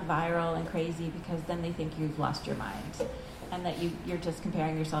that's gone viral and crazy, because then they think you've lost your mind, and that you're just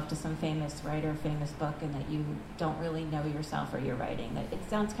comparing yourself to some famous writer, famous book, and that you don't really know yourself or your writing. That it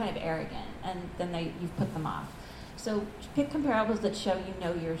sounds kind of arrogant, and then you've put them off. So pick comparables that show you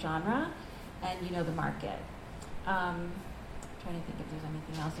know your genre, and you know the market. Trying to think if there's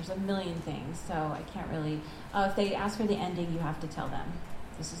anything else. There's a million things, so I can't really. If they ask for the ending, you have to tell them.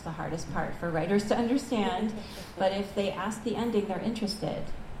 This is the hardest part for writers to understand. But if they ask the ending, they're interested.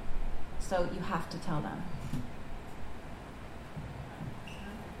 So you have to tell them.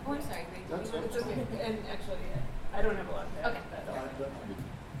 Oh, I'm sorry. It's okay. And actually, I don't have a lot to add. Okay.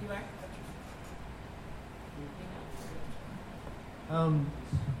 You are?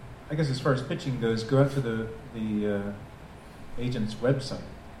 I guess as far as pitching goes, go out to the agent's website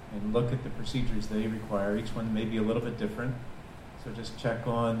and look at the procedures they require. Each one may be a little bit different. So just check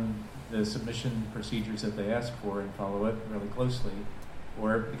on the submission procedures that they ask for and follow it really closely.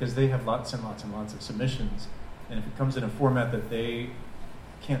 Or because they have lots and lots and lots of submissions, and if it comes in a format that they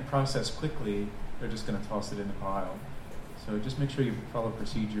can't process quickly, they're just going to toss it in the pile. So just make sure you follow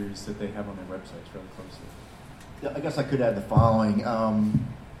procedures that they have on their websites really closely. Yeah, I guess I could add the following.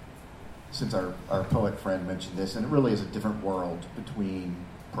 Since our poet friend mentioned this, and it really is a different world between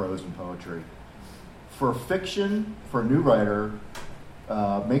prose and poetry. For fiction, for a new writer,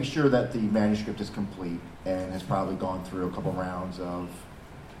 make sure that the manuscript is complete and has probably gone through a couple rounds of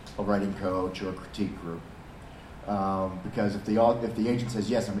a writing coach or a critique group. Because if the agent says,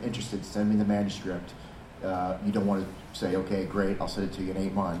 yes, I'm interested, send me the manuscript, you don't want to say, okay, great, I'll send it to you in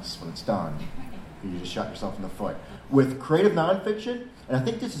 8 months when it's done. You just shot yourself in the foot. With creative nonfiction, and I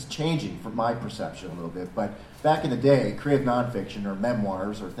think this is changing from my perception a little bit, but back in the day, creative nonfiction or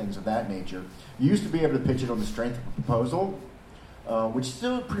memoirs or things of that nature, you used to be able to pitch it on the strength of a proposal, which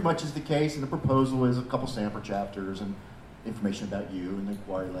still pretty much is the case, and the proposal is a couple sample chapters and information about you and the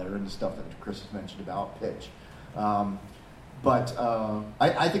inquiry letter and the stuff that Chris has mentioned about pitch. But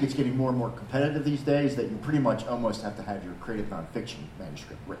I think it's getting more and more competitive these days that you pretty much almost have to have your creative nonfiction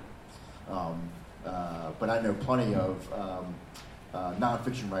manuscript written. But I know plenty of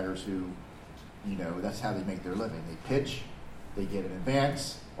nonfiction writers who, that's how they make their living. They pitch, they get an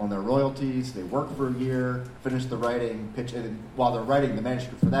advance on their royalties, they work for a year, finish the writing, pitch, and while they're writing the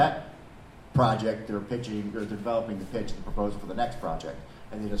manuscript for that project, they're pitching, or they're developing the pitch, the proposal for the next project.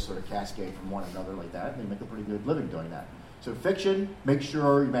 And they just sort of cascade from one another like that, and they make a pretty good living doing that. So fiction, make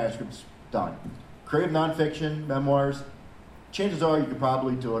sure your manuscript's done. Creative nonfiction, memoirs, chances are you could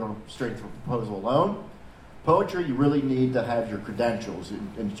probably do it on straight through proposal alone. Poetry, you really need to have your credentials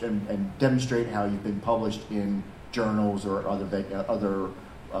and demonstrate how you've been published in journals or other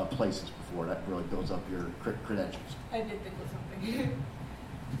places before. That really builds up your credentials. I did think of something.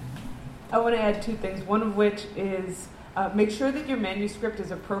 I want to add 2 things, one of which is make sure that your manuscript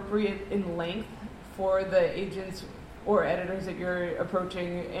is appropriate in length for the agents or editors that you're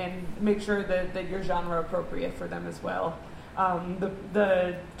approaching, and make sure that you're genre appropriate for them as well.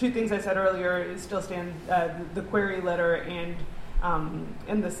 The 2 things I said earlier still stand: the query letter and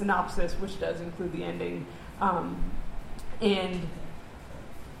the synopsis, which does include the ending. And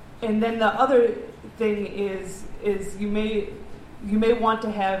then the other thing is you may want to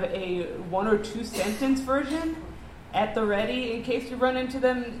have a 1 or 2 sentence version at the ready in case you run into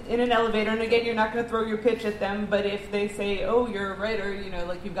them in an elevator. And again, you're not going to throw your pitch at them, but if they say, "Oh, you're a writer,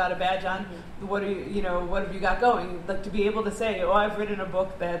 like you've got a badge on, what have you got going?" Like to be able to say, "Oh, I've written a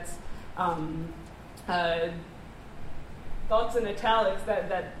book that's thoughts in italics,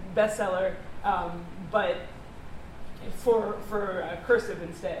 that bestseller, but for cursive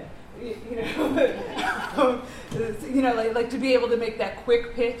instead." Like to be able to make that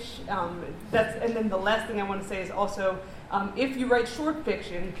quick pitch. And then the last thing I want to say is also, if you write short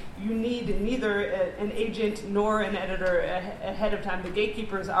fiction, you need neither an agent nor an editor ahead of time. The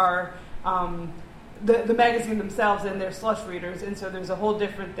gatekeepers are the magazine themselves and their slush readers, and so there's a whole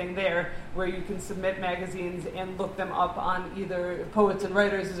different thing there where you can submit magazines and look them up on either Poets and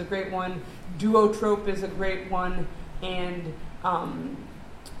Writers is a great one, Duotrope is a great one, and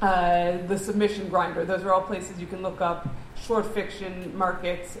the Submission Grinder. Those are all places you can look up short fiction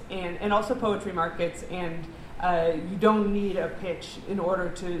markets and also poetry markets, and you don't need a pitch in order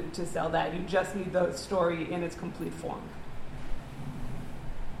to sell that. You just need the story in its complete form.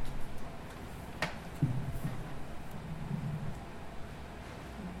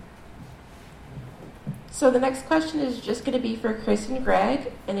 So the next question is just going to be for Chris and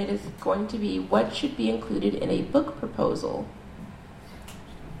Greg, and it is going to be, what should be included in a book proposal?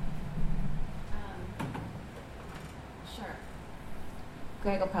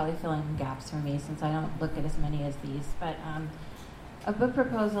 Greg will probably fill in gaps for me since I don't look at as many as these. But a book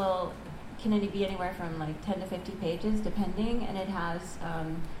proposal can be anywhere from like 10 to 50 pages, depending, and it has,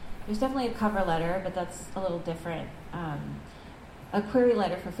 there's definitely a cover letter, but that's a little different. A query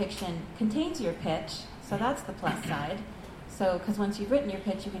letter for fiction contains your pitch, so that's the plus side. So, because once you've written your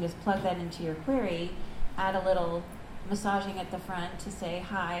pitch, you can just plug that into your query, add a little massaging at the front to say,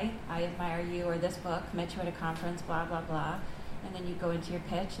 hi, I admire you or this book, met you at a conference, blah, blah, blah. And then you go into your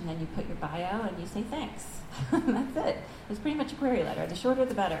pitch and then you put your bio and you say thanks. That's it. It's pretty much a query letter. The shorter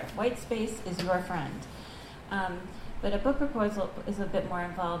the better. White space is your friend. But a book proposal is a bit more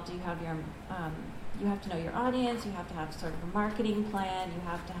involved. You have to know your audience. You have to have sort of a marketing plan. You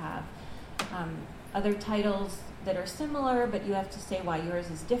have to have other titles that are similar, but you have to say why yours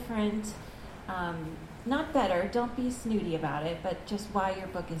is different. Not better, don't be snooty about it, but just why your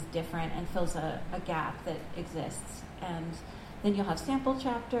book is different and fills a gap that exists. And then you'll have sample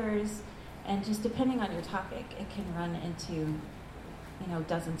chapters, and just depending on your topic, it can run into,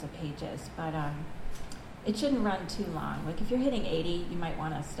 dozens of pages. But it shouldn't run too long. Like if you're hitting 80, you might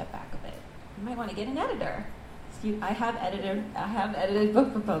want to step back a bit. You might want to get an editor. I have edited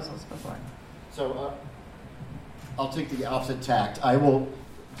book proposals before. So I'll take the opposite tact. I will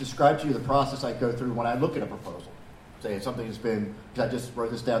describe to you the process I go through when I look at a proposal. Say something has been, because I just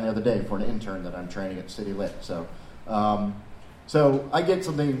wrote this down the other day for an intern that I'm training at City Lit. So I get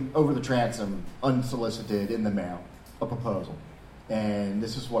something over the transom, unsolicited, in the mail, a proposal. And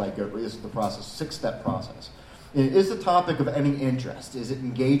this is what I go through. This is the process, 6-step process. Is the topic of any interest? Is it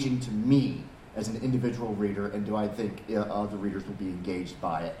engaging to me as an individual reader? And do I think other readers will be engaged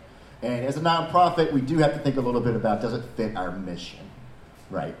by it? And as a nonprofit, we do have to think a little bit about, does it fit our mission?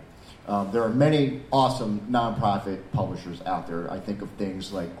 Right. There are many awesome nonprofit publishers out there. I think of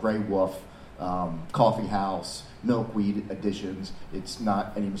things like Grey Wolf, Coffee House, Milkweed Editions. It's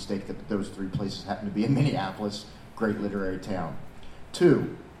not any mistake that those 3 places happen to be in Minneapolis, great literary town.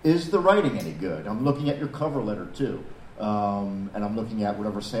 2, is the writing any good? I'm looking at your cover letter too, and I'm looking at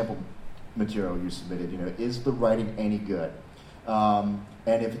whatever sample material you submitted. Is the writing any good?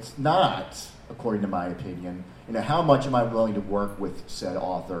 And if it's not, according to my opinion, how much am I willing to work with said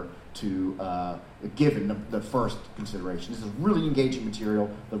author to, given the first consideration? This is really engaging material.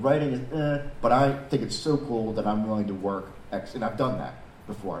 The writing is but I think it's so cool that I'm willing to work, and I've done that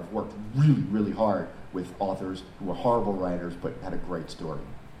before. I've worked really, really hard with authors who were horrible writers but had a great story.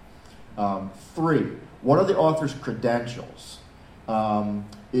 3, what are the author's credentials?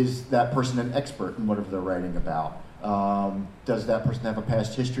 Is that person an expert in whatever they're writing about? Does that person have a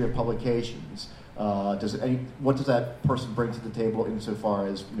past history of publications? What does that person bring to the table insofar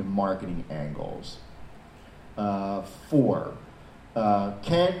as marketing angles? 4,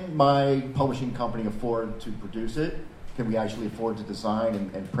 can my publishing company afford to produce it? Can we actually afford to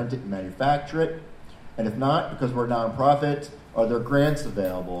design and print it and manufacture it? And if not, because we're a nonprofit, are there grants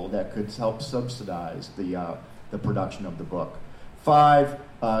available that could help subsidize the production of the book? 5,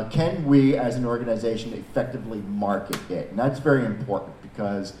 can we as an organization effectively market it? And that's very important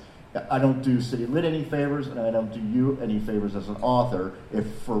because I don't do City Lit any favors, and I don't do you any favors as an author if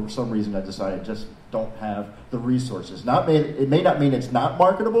for some reason I decide I just don't have the resources. It may not mean it's not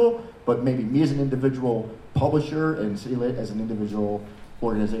marketable, but maybe me as an individual publisher and City Lit as an individual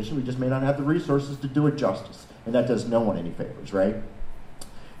organization, we just may not have the resources to do it justice. And that does no one any favors, right?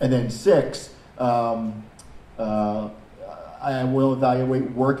 And then 6, I will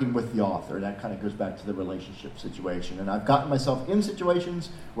evaluate working with the author. That kind of goes back to the relationship situation. And I've gotten myself in situations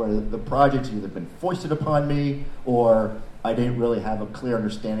where the project's either been foisted upon me or I didn't really have a clear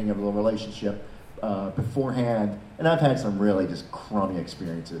understanding of the relationship beforehand. And I've had some really just crummy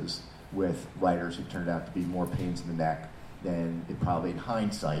experiences with writers who turned out to be more pains in the neck than it probably in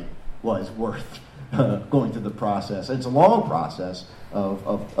hindsight was worth going through the process. And it's a long process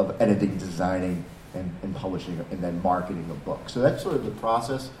of editing, designing, and publishing, and then marketing a book. So that's sort of the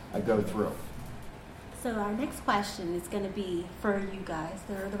process I go through. So our next question is going to be for you guys,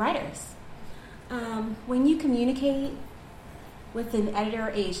 the writers. When you communicate with an editor or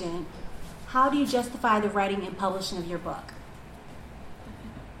agent, how do you justify the writing and publishing of your book?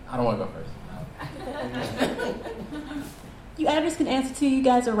 I don't want to go first. You editors can answer too. You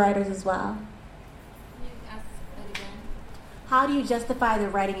guys are writers as well. How do you justify the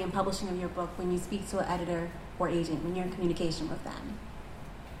writing and publishing of your book when you speak to an editor or agent, when you're in communication with them?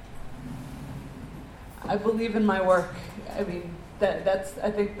 I believe in my work. I mean, that's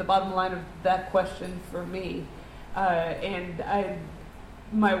I think the bottom line of that question for me. My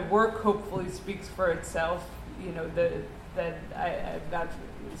work hopefully speaks for itself. I've got.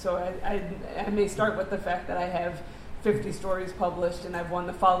 So I may start with the fact that I have 50 stories published and I've won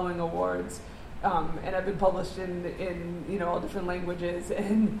the following awards. And I've been published in all different languages,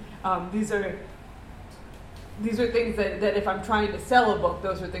 and these are things that if I'm trying to sell a book,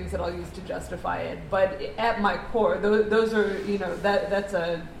 those are things that I'll use to justify it. But at my core, those are that's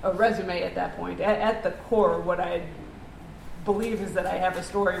a resume at that point. At the core, what I believe is that I have a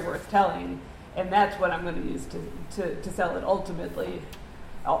story worth telling, and that's what I'm going to use to sell it ultimately.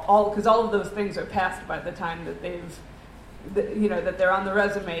 Because all of those things are passed by the time that that they're on the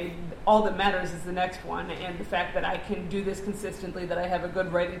resume. All that matters is the next one, and the fact that I can do this consistently, that I have a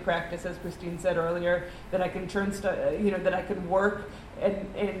good writing practice, as Christine said earlier, that I can that I can work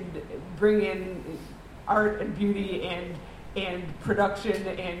and bring in art and beauty and production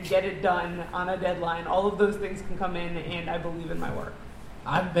and get it done on a deadline. All of those things can come in, and I believe in my work.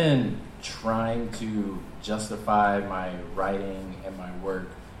 I've been trying to justify my writing and my work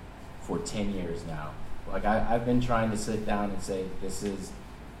for 10 years now. Like I've been trying to sit down and say, this is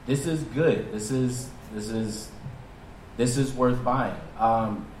good. This is worth buying.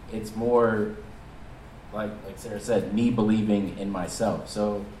 It's more like Sarah said, me believing in myself.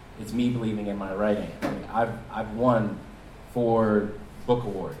 So it's me believing in my writing. I mean, I've won 4 book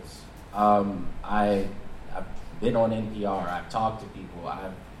awards. I've been on NPR. I've talked to people.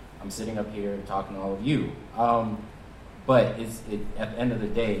 I'm sitting up here talking to all of you. But at the end of the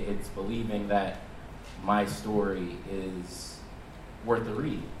day, it's believing that my story is worth the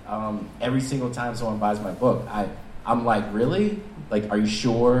read. Every single time someone buys my book, I'm like, really? Like, are you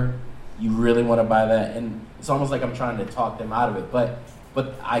sure you really want to buy that? And it's almost like I'm trying to talk them out of it.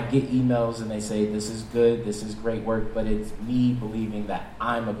 But I get emails and they say, this is good, this is great work, but it's me believing that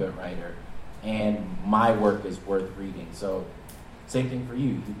I'm a good writer and my work is worth reading. So same thing for you.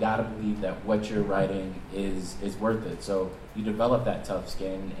 You got to believe that what you're writing is worth it. So you develop that tough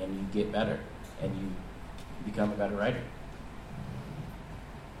skin and you get better and you become a better writer.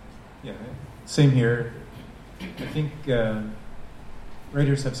 Yeah, same here. I think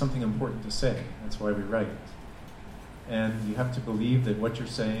writers have something important to say. That's why we write. And you have to believe that what you're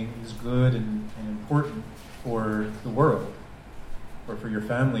saying is good and important for the world, or for your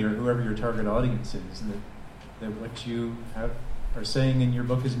family, or whoever your target audience is, and that what you are saying in your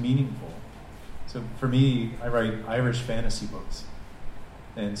book is meaningful. So for me, I write Irish fantasy books.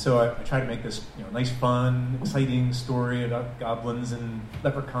 And so I try to make this nice, fun, exciting story about goblins and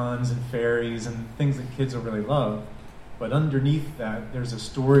leprechauns and fairies and things that kids will really love. But underneath that, there's a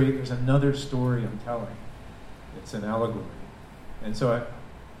story, there's another story I'm telling. It's an allegory. And so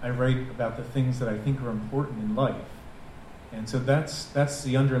I write about the things that I think are important in life. And so that's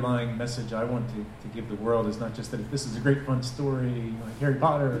the underlying message I want to give the world, is not just that this is a great fun story, like Harry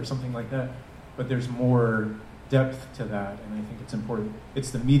Potter or something like that, but there's more depth to that, and I think it's important.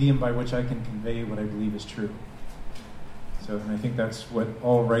 It's the medium by which I can convey what I believe is true. So, and I think that's what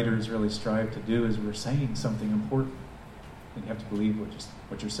all writers really strive to do, is we're saying something important, and you have to believe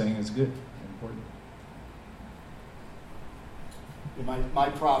what you're saying is good and important. My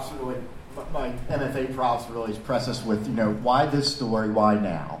profs really, my MFA profs really press us with, why this story, why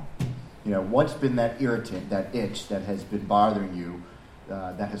now? What's been that irritant, that itch that has been bothering you,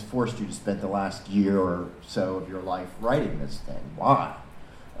 that has forced you to spend the last year or so of your life writing this thing? Why?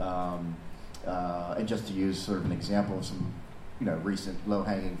 And just to use sort of an example of some, recent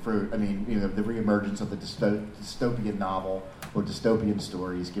low-hanging fruit, I mean, the reemergence of the dystopian novel or dystopian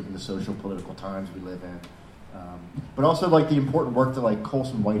stories, given the social political times we live in. But also, like, the important work that, like,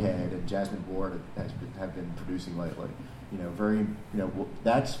 Colson Whitehead and Jasmine Ward have been producing lately.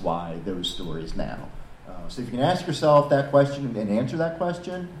 That's why those stories now. So if you can ask yourself that question and answer that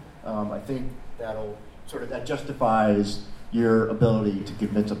question, I think that justifies your ability to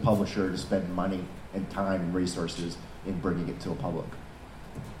convince a publisher to spend money and time and resources in bringing it to a public.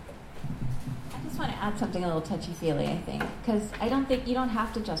 I just want to add something a little touchy-feely, I think, because I don't think you don't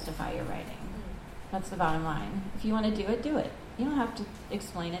have to justify your writing. That's the bottom line. If you want to do it, do it. You don't have to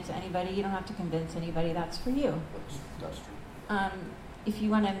explain it to anybody. You don't have to convince anybody. That's for you. That's true. If you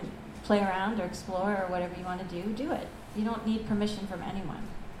want to play around or explore or whatever you want to do it. You don't need permission from anyone.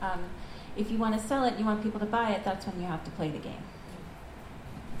 If you want to sell it and you want people to buy it, that's when you have to play the game.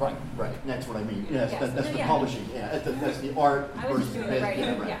 Right. That's what I mean. Yes, that's the publishing. Yeah, that's the art versus the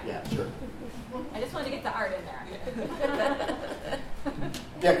business. Yeah, sure. I just wanted to get the art in there.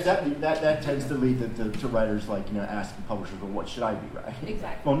 Yeah, because that tends to lead to writers asking publishers, well, what should I be writing?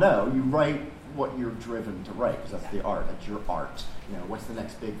 Exactly. Well, no, you write what you're driven to write, because that's the art. That's your art. What's the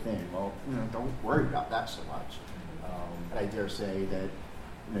next big thing? Well, don't worry about that so much. And I dare say that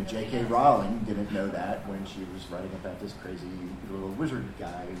J.K. Rowling didn't know that when she was writing about this crazy little wizard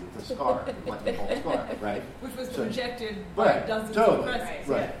guy with a scar, what they call a scar, right? Which was projected by dozens of presses.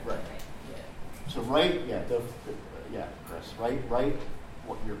 Right. So write, Chris, write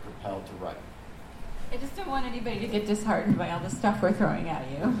what you're compelled to write. I just don't want anybody to get disheartened by all the stuff we're throwing at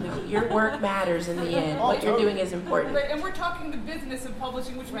you. Your work matters in the end. What you're doing is important. Right, and we're talking the business of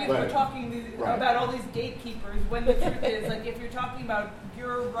publishing, which means Right. we're talking about all these gatekeepers. When the truth is, like, if you're talking about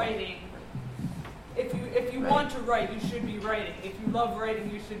your writing, if you want to write, you should be writing. If you love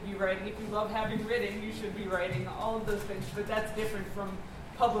writing, you should be writing. If you love having written, you should be writing. All of those things, but that's different from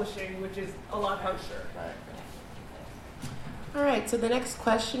publishing, which is a lot harsher. Right. All right, so the next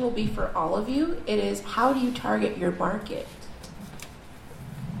question will be for all of you. It is, how do you target your market?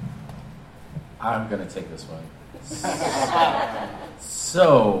 I'm going to take this one.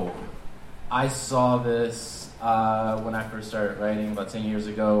 So, I saw this when I first started writing about 10 years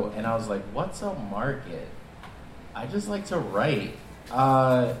ago, and I was like, what's a market? I just like to write.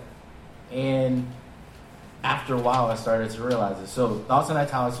 And after a while, I started to realize it. So, Thoughts in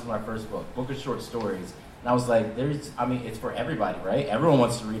Italics was my first book of short stories. And I was like, it's for everybody, right? Everyone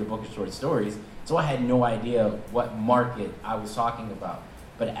wants to read a book of short stories. So I had no idea what market I was talking about.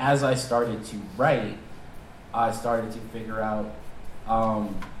 But as I started to write, I started to figure out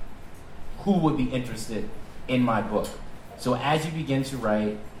who would be interested in my book. So as you begin to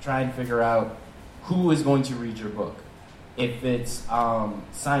write, try and figure out who is going to read your book. If it's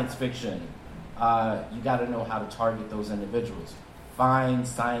science fiction, you got to know how to target those individuals. Find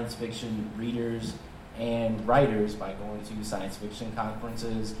science fiction readers and writers by going to science fiction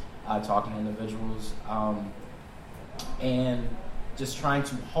conferences, talking to individuals, and just trying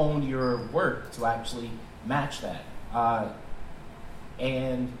to hone your work to actually match that.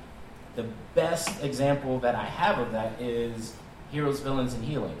 And the best example that I have of that is Heroes, Villains, and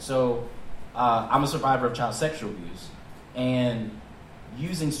Healing. So I'm a survivor of child sexual abuse, and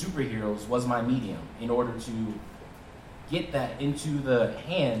using superheroes was my medium in order to get that into the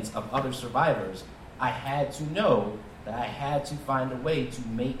hands of other survivors. I had to know that I had to find a way to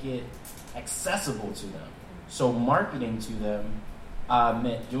make it accessible to them. So marketing to them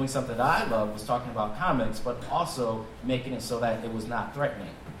meant doing something that I love, was talking about comics, but also making it so that it was not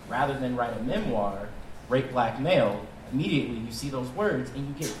threatening. Rather than write a memoir, Rape Black Male, immediately you see those words and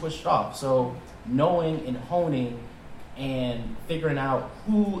you get pushed off. So knowing and honing and figuring out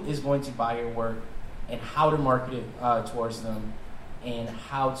who is going to buy your work and how to market it towards them, and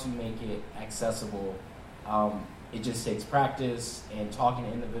how to make it accessible. It just takes practice and talking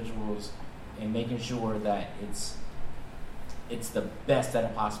to individuals and making sure that it's the best that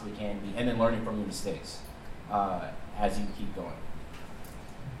it possibly can be, and then learning from your mistakes as you keep going.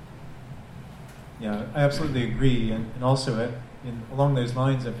 Yeah, I absolutely agree. And also, along those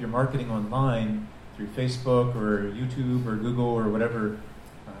lines, if you're marketing online through Facebook or YouTube or Google or whatever,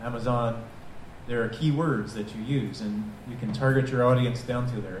 Amazon, there are keywords that you use, and you can target your audience down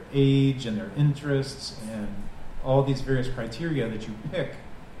to their age and their interests and all these various criteria that you pick.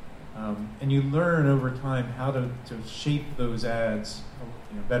 And you learn over time how to shape those ads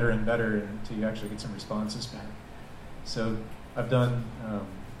better and better until you actually get some responses back. So I've done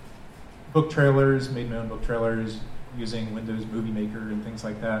book trailers, made my own book trailers using Windows Movie Maker and things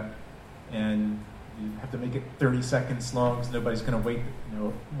like that. And you have to make it 30 seconds long, so nobody's going to wait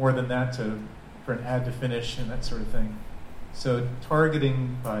more than that for an ad to finish and that sort of thing. So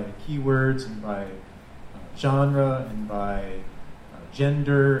targeting by keywords and by genre and by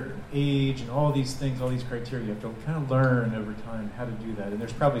gender and age and all these things, all these criteria, you have to kind of learn over time how to do that. And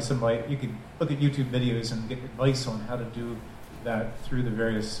there's probably you could look at YouTube videos and get advice on how to do that through the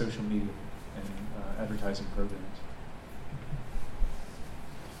various social media and advertising programs.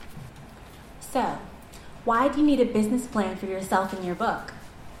 So, why do you need a business plan for yourself and your book?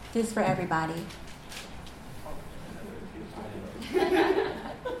 This is for everybody.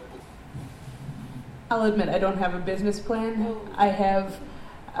 I'll admit I don't have a business plan. I have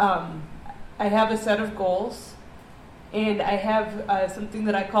a set of goals, and I have something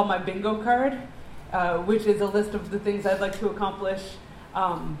that I call my bingo card, which is a list of the things I'd like to accomplish.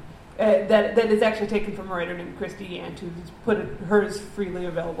 That is actually taken from a writer named Christy Yant, who's put hers freely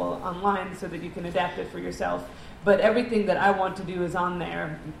available online so that you can adapt it for yourself. But everything that I want to do is on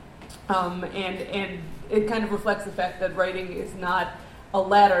there, and it kind of reflects the fact that writing is not a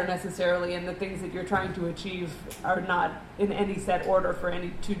ladder necessarily, and the things that you're trying to achieve are not in any set order for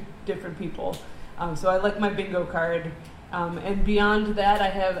any two different people. So I like my bingo card, and beyond that, I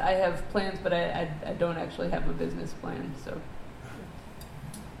have plans, but I don't actually have a business plan. So.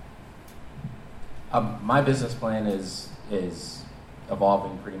 My business plan is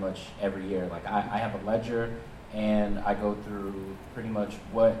evolving pretty much every year. Like I have a ledger, and I go through pretty much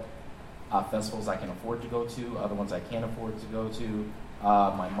what festivals I can afford to go to, other ones I can't afford to go to,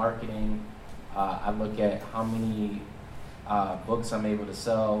 my marketing. I look at how many books I'm able to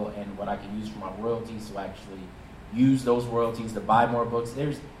sell, and what I can use for my royalties to actually use those royalties to buy more books.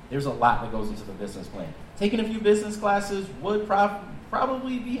 There's a lot that goes into the business plan. Taking a few business classes would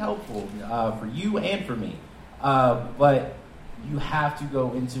probably be helpful for you and for me. But you have to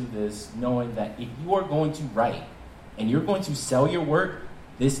go into this knowing that if you are going to write and you're going to sell your work,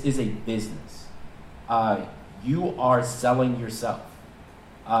 this is a business. You are selling yourself.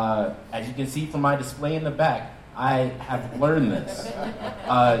 As you can see from my display in the back, I have learned this.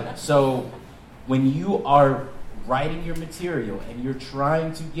 So when you are writing your material and you're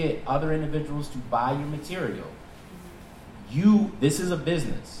trying to get other individuals to buy your material, this is a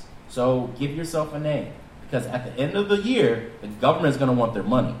business. So give yourself a name, because at the end of the year, the government is going to want their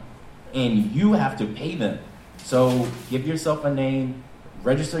money, and you have to pay them. So give yourself a name,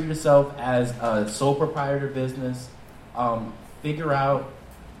 register yourself as a sole proprietor business, figure out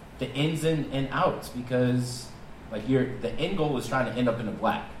the ins and outs, because like the end goal is trying to end up in the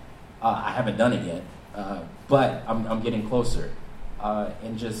black. I haven't done it yet, but I'm getting closer,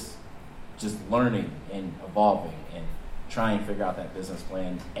 and just learning and evolving and trying to figure out that business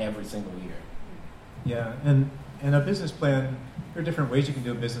plan every single year. Yeah, and a business plan, there are different ways you can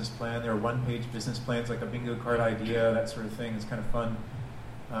do a business plan. There are one-page business plans, like a bingo card idea, that sort of thing. It's kind of fun.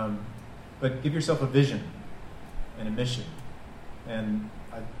 But give yourself a vision and a mission. And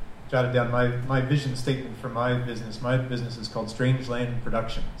I jotted down my vision statement for my business. My business is called Strangeland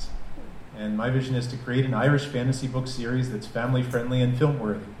Productions. And my vision is to create an Irish fantasy book series that's family-friendly and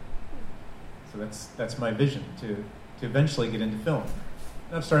film-worthy. So that's my vision, to eventually get into film.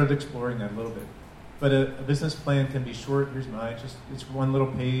 And I've started exploring that a little bit. But a business plan can be short. Here's mine. It's one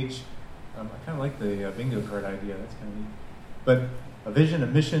little page. I kind of like the bingo card idea. That's kind of neat. But a vision, a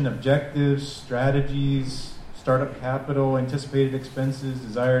mission, objectives, strategies, startup capital, anticipated expenses,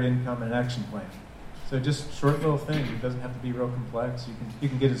 desired income, and an action plan. So just short little things. It doesn't have to be real complex. You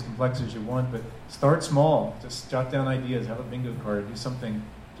can get as complex as you want, but start small. Just jot down ideas. Have a bingo card. Do something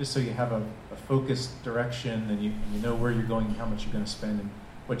just so you have a focused direction, and you know where you're going, how much you're going to spend, and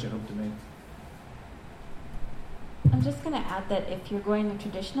what you hope to make. I'm just going to add that if you're going the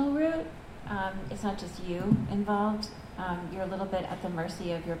traditional route, it's not just you involved. You're a little bit at the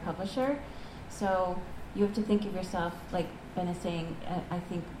mercy of your publisher. So you have to think of yourself, like Ben is saying, I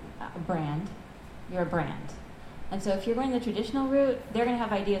think a brand. You're a brand. And so if you're going the traditional route, they're going to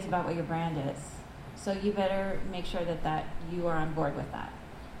have ideas about what your brand is. So you better make sure that you are on board with that.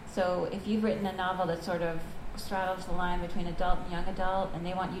 So if you've written a novel that sort of straddles the line between adult and young adult, and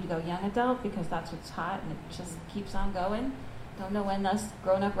they want you to go young adult because that's what's hot and it just keeps on going. Don't know when us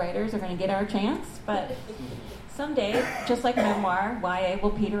grown-up writers are going to get our chance, but someday, just like memoir, YA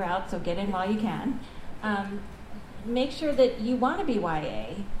will peter out, so get in while you can. Make sure that you want to be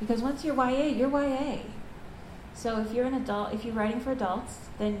YA, because once you're YA, you're YA. So if you're an adult, if you're writing for adults,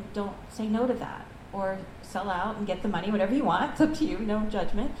 then don't say no to that, or sell out and get the money, whatever you want. It's up to you, no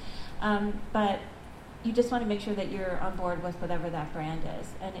judgment. But you just want to make sure that you're on board with whatever that brand is.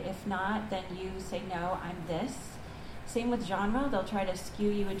 And if not, then you say, no, I'm this. Same with genre. They'll try to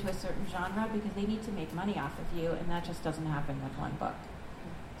skew you into a certain genre because they need to make money off of you, and that just doesn't happen with one book.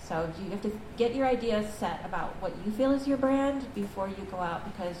 So you have to get your ideas set about what you feel is your brand before you go out,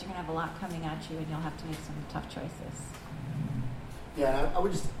 because you're going to have a lot coming at you and you'll have to make some tough choices. Yeah, I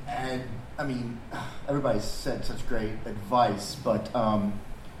would just add, I mean, everybody's said such great advice, but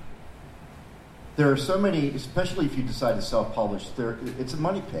there are so many, especially if you decide to self-publish, it's a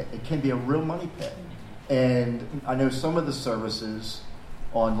money pit. It can be a real money pit. And I know some of the services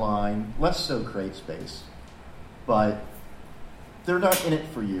online, less so CreateSpace, but they're not in it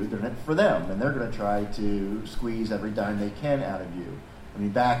for you, they're in it for them, and they're going to try to squeeze every dime they can out of you. I mean,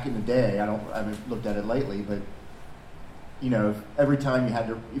 back in the day, I haven't looked at it lately, but you know, every time you had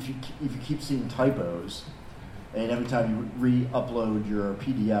to, if you keep seeing typos, and every time you re-upload your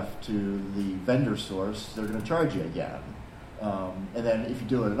PDF to the vendor source, they're going to charge you again. And then if you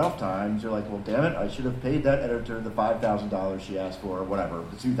do it enough times, you're like, well, damn it, I should have paid that editor the $5,000 she asked for, or whatever,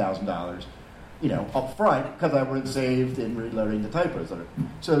 the $2,000, you know, up front, because I would have saved in reloading the typos.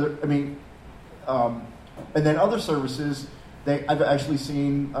 So, I mean, and then other services, I've actually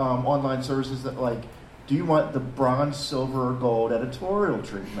seen online services that, like, do you want the bronze, silver, or gold editorial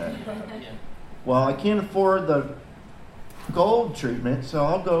treatment? Well, I can't afford the gold treatment, so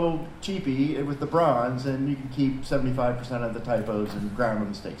I'll go cheapy with the bronze, and you can keep 75% of the typos and grammar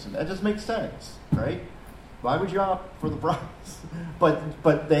mistakes. And that just makes sense, right? Why would you opt for the bronze?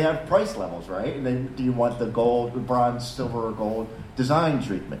 But they have price levels, right? And then do you want the gold, the bronze, silver, or gold design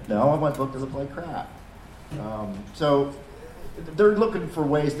treatment? No, I want the book to look like crap. So they're looking for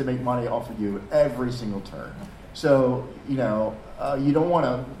ways to make money off of you every single turn. So, you don't want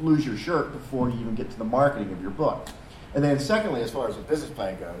to lose your shirt before you even get to the marketing of your book. And then secondly, as far as the business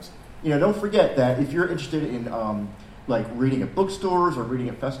plan goes, don't forget that if you're interested in like reading at bookstores or reading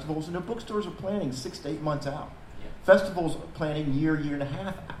at festivals, bookstores are planning 6 to 8 months out. Yeah. Festivals are planning year and a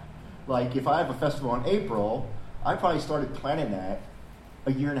half out. Like if I have a festival in April, I probably started planning that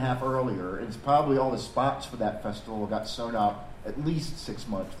a year and a half earlier. And it's probably all the spots for that festival got sewn up at least 6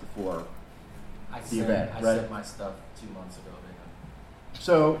 months before the event. I right? sent my stuff 2 months ago.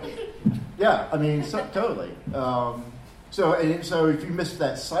 So, yeah, totally. So if you miss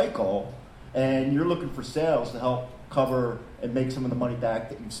that cycle and you're looking for sales to help cover and make some of the money back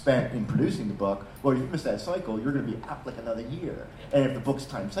that you've spent in producing the book, well, if you miss that cycle, you're going to be out like another year. And if the book's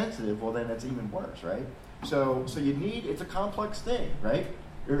time sensitive, well, then it's even worse, right? So it's a complex thing, right?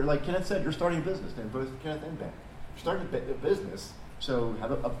 You're, like Kenneth said, you're starting a business. And both Kenneth and Ben, you're starting a business. So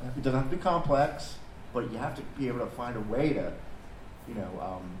it doesn't have to be complex, but you have to be able to find a way to,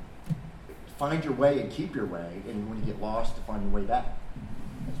 find your way and keep your way, and when you get lost, to find your way back.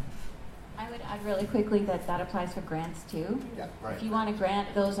 I would add really quickly that applies for grants too. Yeah, right. If you want a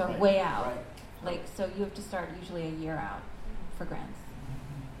grant, those are Right. way out. Right. So you have to start usually a year out for grants.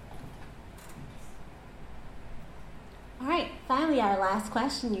 All right, finally, our last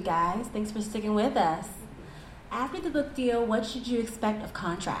question, you guys. Thanks for sticking with us. After the book deal, what should you expect of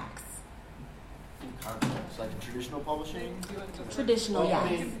contracts? Contracts, like traditional publishing? Traditional,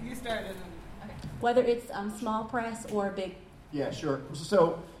 yes. You started. Whether it's small press or big. Yeah, sure.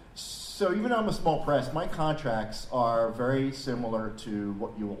 So even though I'm a small press, my contracts are very similar to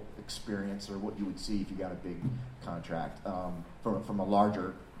what you'll experience or what you would see if you got a big contract from a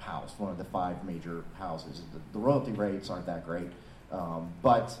larger house, one of the 5 major houses. The royalty rates aren't that great,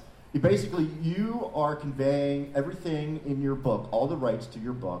 but you are conveying everything in your book, all the rights to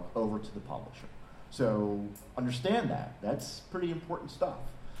your book, over to the publisher. So understand that. That's pretty important stuff.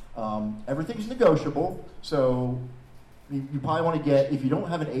 Everything's negotiable, so you probably want to get, if you don't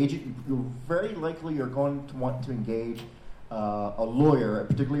have an agent, you very likely are going to want to engage a lawyer,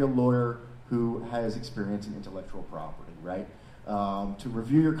 particularly a lawyer who has experience in intellectual property, right? To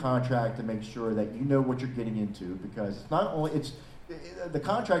review your contract and make sure that you know what you're getting into, because it's not only the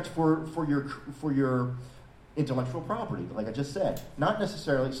contract for your intellectual property, like I just said, not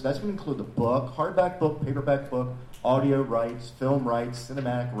necessarily. So that's going to include the book, hardback book, paperback book, audio rights, film rights,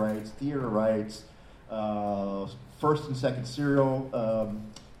 cinematic rights, theater rights, first and second serial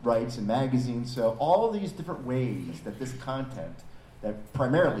rights in magazines. So all these different ways that this content, that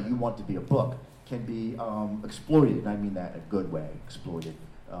primarily you want to be a book, can be exploited, and I mean that in a good way. Exploited,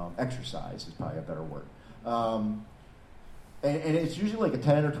 exercise is probably a better word. And it's usually like a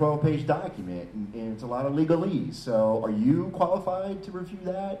 10 or 12-page document, and it's a lot of legalese. So are you qualified to review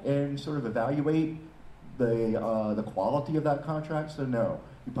that and sort of evaluate the quality of that contract? So no,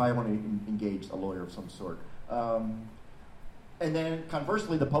 you probably want to engage a lawyer of some sort. And then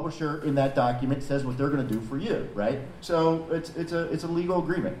conversely, the publisher in that document says what they're going to do for you, right? So it's a legal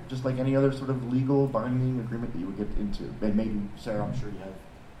agreement, just like any other sort of legal binding agreement that you would get into. And maybe, Sarah, I'm sure you have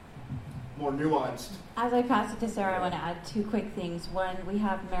more nuanced. As I pass it to Sarah, I want to add 2 quick things. One, we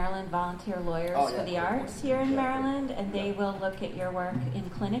have Maryland volunteer lawyers for the arts here in Maryland, and they will look at your work in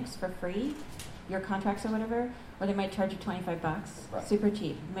clinics for free, your contracts or whatever, or they might charge you $25. Right. Super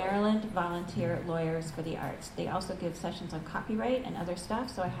cheap. Maryland volunteer lawyers for the arts. They also give sessions on copyright and other stuff,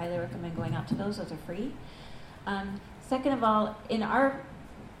 so I highly recommend going out to those. Those are free. Second of all, in our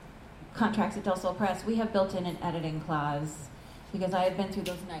contracts at Del Sol Press, we have built in an editing clause, because I have been through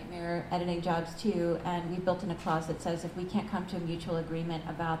those nightmare editing jobs too, and we built in a clause that says if we can't come to a mutual agreement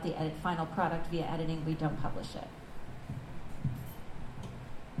about the final product via editing, we don't publish it.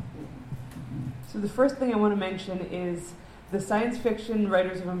 So the first thing I want to mention is the Science Fiction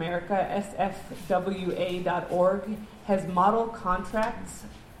Writers of America, sfwa.org, has model contracts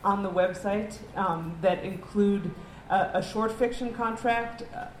on the website that include a short fiction contract,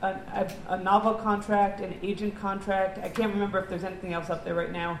 a novel contract, an agent contract. I can't remember if there's anything else up there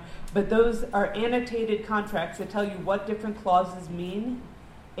right now, but those are annotated contracts that tell you what different clauses mean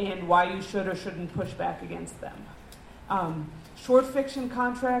and why you should or shouldn't push back against them. Short fiction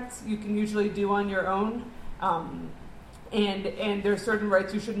contracts you can usually do on your own, and there are certain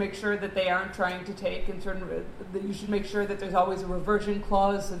rights you should make sure that they aren't trying to take, and that you should make sure that there's always a reversion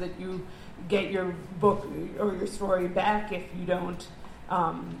clause so that you get your book or your story back if you don't,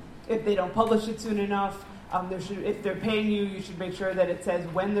 if they don't publish it soon enough. If they're paying you, you should make sure that it says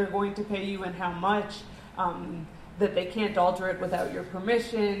when they're going to pay you and how much, that they can't alter it without your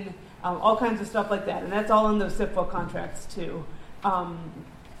permission, all kinds of stuff like that. And that's all in those SIPFO contracts too.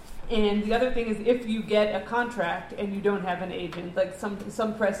 And the other thing is, if you get a contract and you don't have an agent, like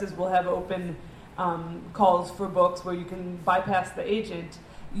some presses will have open calls for books where you can bypass the agent.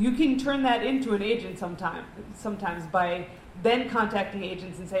 You can turn that into an agent sometimes by then contacting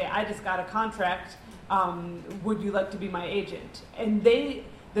agents and say, I just got a contract, would you like to be my agent? And the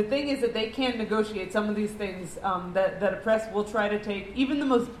thing is that they can negotiate some of these things that a press will try to take, even the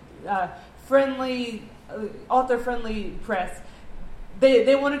most friendly, author-friendly press.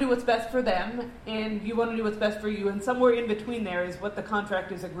 They want to do what's best for them, and you want to do what's best for you, and somewhere in between there is what the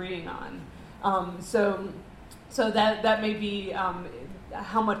contract is agreeing on. So that may be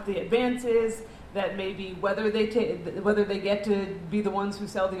how much the advance is. That may be whether they get to be the ones who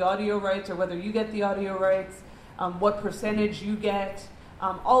sell the audio rights, or whether you get the audio rights. What percentage you get.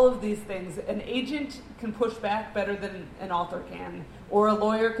 All of these things. An agent can push back better than an author can, or a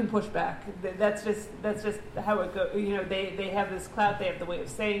lawyer can push back. That's just how it goes. They have this clout. They have the way of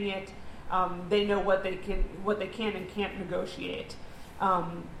saying it. They know what they can and can't negotiate.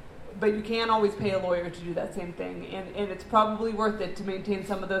 But you can't always pay a lawyer to do that same thing, and it's probably worth it to maintain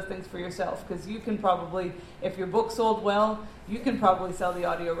some of those things for yourself, because you can probably, if your book sold well, you can probably sell the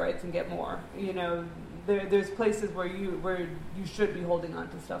audio rights and get more. There's places where you should be holding on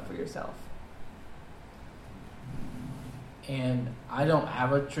to stuff for yourself. And I don't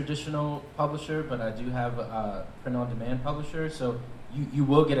have a traditional publisher, but I do have a print-on-demand publisher. So you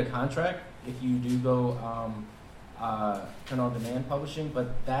will get a contract if you do go print-on-demand publishing,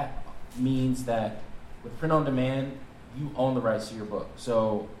 but that means that with print-on-demand, you own the rights to your book.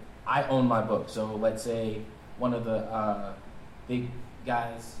 So I own my book. So let's say one of the big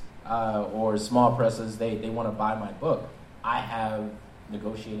guys or small presses, they want to buy my book. I have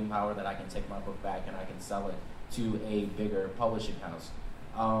negotiating power that I can take my book back and I can sell it to a bigger publishing house.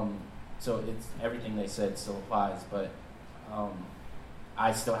 So it's everything they said still applies, but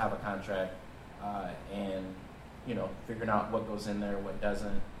I still have a contract and figuring out what goes in there, what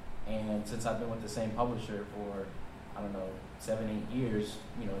doesn't. And since I've been with the same publisher for, 7-8 years,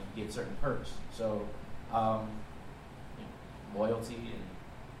 you get certain perks. So loyalty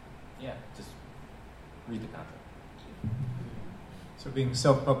and just read the contract. So being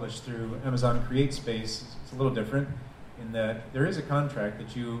self-published through Amazon CreateSpace is a little different in that there is a contract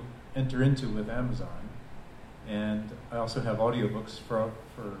that you enter into with Amazon. And I also have audiobooks for all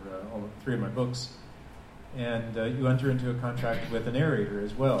 3 of my books. And you enter into a contract with a narrator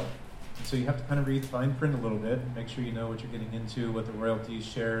as well. And so you have to kind of read the fine print a little bit and make sure you know what you're getting into, what the royalties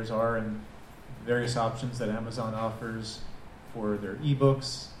shares are, and various options that Amazon offers for their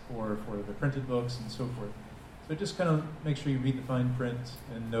ebooks or for the printed books and so forth. So just kind of make sure you read the fine print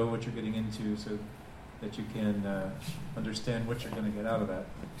and know what you're getting into so that you can understand what you're going to get out of that.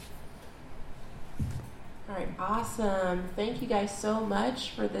 All right, awesome. Thank you guys so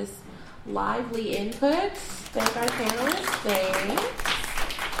much for this lively input. Thank our panelists. Thanks.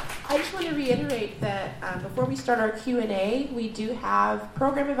 I just want to reiterate that before we start our Q&A, we do have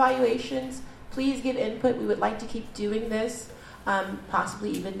program evaluations. Please give input. We would like to keep doing this,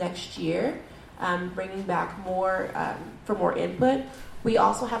 possibly even next year, bringing back more for more input. We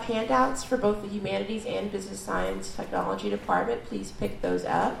also have handouts for both the humanities and business science technology department. Please pick those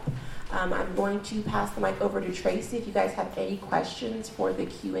up. I'm going to pass the mic over to Tracy if you guys have any questions for the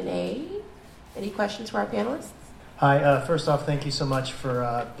Q&A. Any questions for our panelists? Hi. First off, thank you so much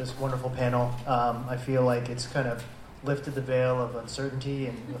for this wonderful panel. I feel like it's kind of lifted the veil of uncertainty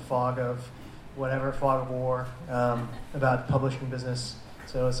and the fog of war about publishing business.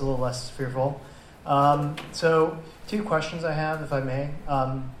 So it's a little less fearful. So 2 questions I have, if I may.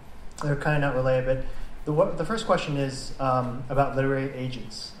 They're kind of not related, but the first question is about literary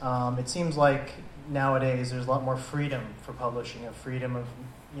agents. It seems like nowadays there's a lot more freedom for publishing, a freedom of,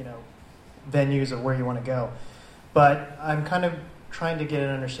 venues of where you want to go. But I'm kind of trying to get an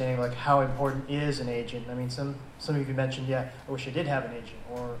understanding of like how important is an agent. I mean, some of you mentioned, I wish I did have an agent,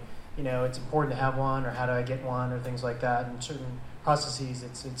 or it's important to have one, or how do I get one, or things like that. And certain processes,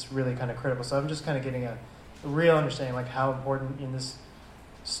 it's really kind of critical. So I'm just kind of getting a real understanding like how important in this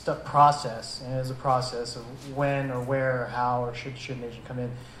process, and as a process of when or where or how or should an agent come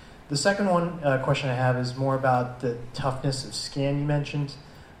in. The second question I have is more about the toughness of skin you mentioned.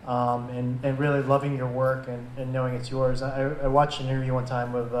 And really loving your work and knowing it's yours. I watched an interview one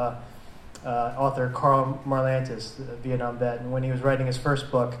time with author Karl Marlantes, the Vietnam vet, and when he was writing his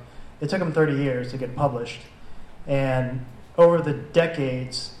first book, it took him 30 years to get published. And over the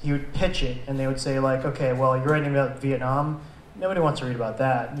decades, he would pitch it, and they would say, like, okay, well, you're writing about Vietnam. Nobody wants to read about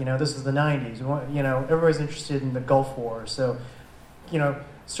that. This is the 90s. Everybody's interested in the Gulf War. So,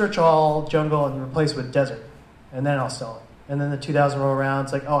 search all jungle and replace it with desert, and then I'll sell it. And then the 2000 roll around,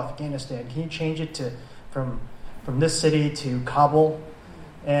 it's like, oh, Afghanistan, can you change it to from this city to Kabul?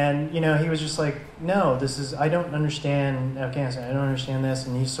 And, he was just like, no, I don't understand Afghanistan. I don't understand this.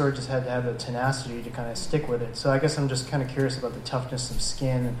 And he sort of just had to have the tenacity to kind of stick with it. So I guess I'm just kind of curious about the toughness of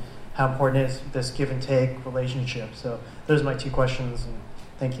skin and how important is this give and take relationship. So those are my 2 questions, and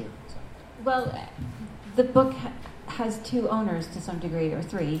thank you. Well, the book has 2 owners to some degree, or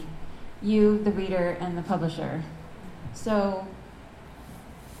 3. You, the reader, and the publisher. So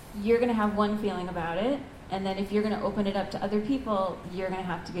you're going to have one feeling about it, and then if you're going to open it up to other people, you're going to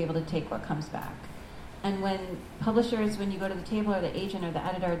have to be able to take what comes back. And when publishers, when you go to the table, or the agent or the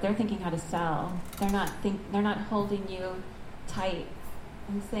editor, they're thinking how to sell. They're not holding you tight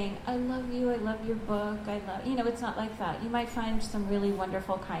and saying, I love you, I love your book, it's not like that. You might find some really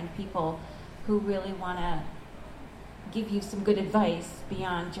wonderful, kind people who really want to give you some good advice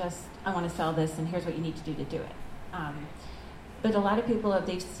beyond just, I want to sell this and here's what you need to do it. But a lot of people, if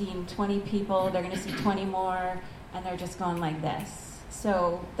they've seen 20 people, they're going to see 20 more, and they're just going like this.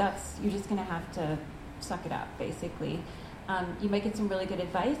 So you're just going to have to suck it up, basically. You might get some really good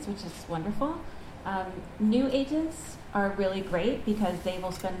advice, which is wonderful. New agents are really great because they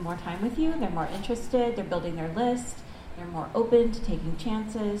will spend more time with you. They're more interested. They're building their list. They're more open to taking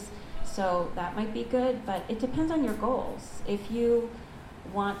chances. So that might be good, but it depends on your goals. If you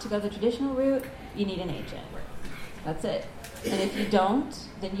want to go the traditional route, you need an agent. That's it. And if you don't,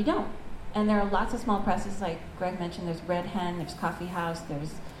 then you don't. And there are lots of small presses, like Greg mentioned. There's Red Hen, there's Coffee House,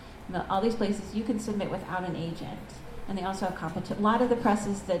 there's all these places you can submit without an agent. And they also have a lot of the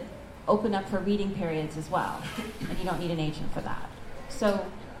presses that open up for reading periods as well, and you don't need an agent for that. So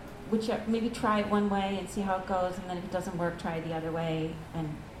maybe try it one way and see how it goes, and then if it doesn't work, try it the other way,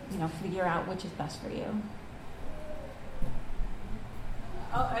 and figure out which is best for you.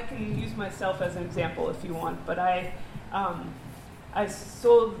 I can use myself as an example if you want, but I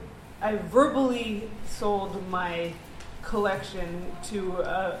verbally sold my collection to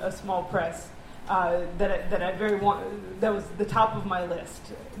a small press that was the top of my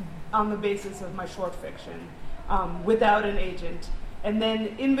list on the basis of my short fiction, without an agent. And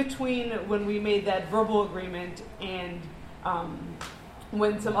then in between, when we made that verbal agreement and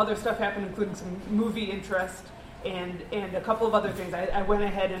when some other stuff happened, including some movie interest and a couple of other things, I went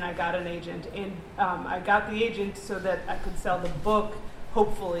ahead and I got an agent. And I got the agent so that I could sell the book,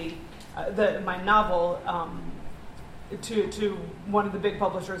 hopefully, my novel, to one of the big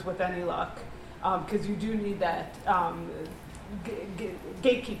publishers with any luck, because you do need that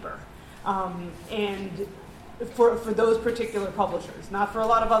gatekeeper. And for those particular publishers, not for a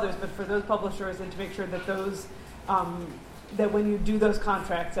lot of others, but for those publishers, and to make sure that those that when you do those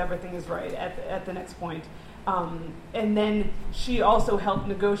contracts, everything is right at the next point. And then she also helped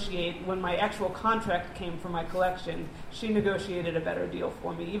negotiate when my actual contract came for my collection. She negotiated a better deal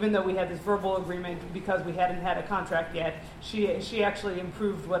for me, even though we had this verbal agreement because we hadn't had a contract yet. She actually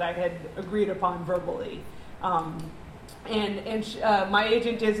improved what I had agreed upon verbally. My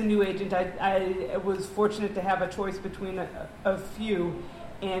agent is a new agent. I was fortunate to have a choice between a few,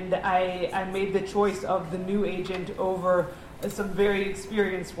 and I made the choice of the new agent over some very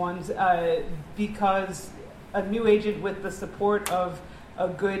experienced ones because a new agent with the support of a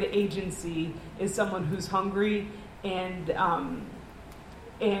good agency is someone who's hungry and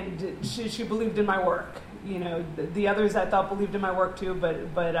she believed in my work. The others I thought believed in my work too,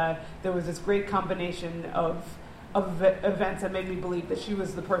 but there was this great combination of events that made me believe that she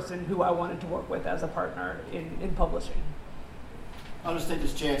was the person who I wanted to work with as a partner in publishing. I'll just take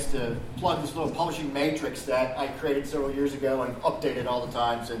this chance to plug this little publishing matrix that I created several years ago and updated all the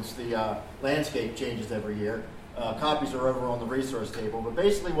time since the landscape changes every year. Copies are over on the resource table, but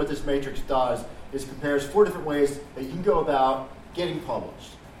basically what this matrix does is compares 4 different ways that you can go about getting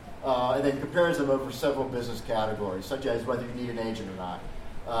published, and then compares them over several business categories, such as whether you need an agent or not,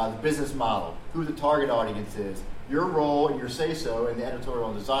 the business model, who the target audience is, your role and your say-so in the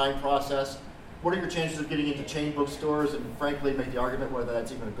editorial and design process, what are your chances of getting into chain bookstores, and frankly make the argument whether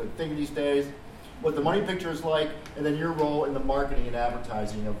that's even a good thing these days, what the money picture is like, and then your role in the marketing and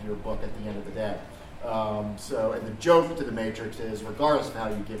advertising of your book at the end of the day. And the joke to the matrix is, regardless of how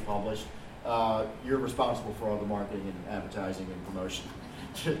you get published, you're responsible for all the marketing and advertising and promotion.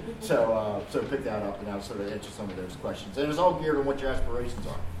 So pick that up, and I'll sort of answer some of those questions. And it's all geared on what your aspirations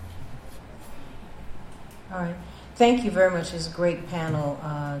are. All right. Thank you very much. It's a great panel.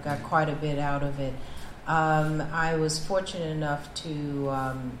 Got quite a bit out of it. I was fortunate enough to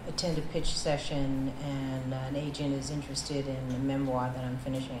attend a pitch session, and an agent is interested in the memoir that I'm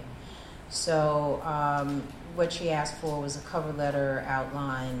finishing. So what she asked for was a cover letter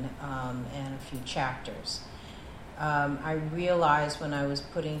outline and a few chapters. I realized when I was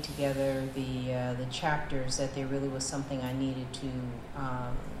putting together the chapters that there really was something I needed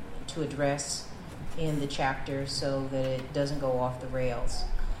to address in the chapter so that it doesn't go off the rails.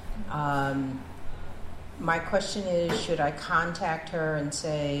 My question is, should I contact her and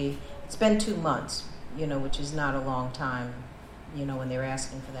say, it's been 2 months, which is not a long time, when they're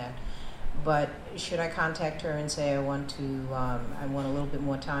asking for that. But should I contact her and say I want a little bit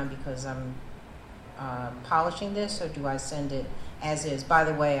more time because I'm polishing this, or do I send it as is? By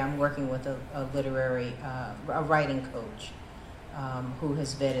the way, I'm working with a literary, a writing coach who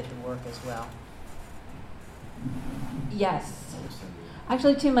has vetted the work as well. Yes.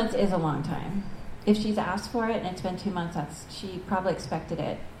 Actually, 2 months is a long time. If she's asked for it and it's been 2 months, she probably expected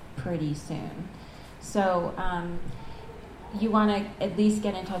it pretty soon. So you want to at least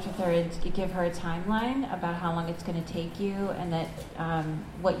get in touch with her and give her a timeline about how long it's going to take you, and that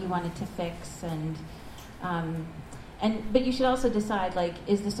what you wanted to fix, but you should also decide, like,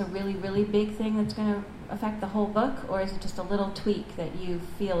 is this a really, really big thing that's going to affect the whole book, or is it just a little tweak that you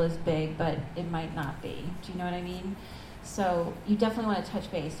feel is big but it might not be? Do you know what I mean? So you definitely want to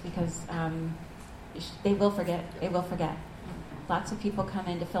touch base, because they will forget. They will forget. Lots of people come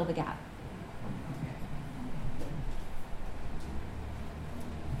in to fill the gap.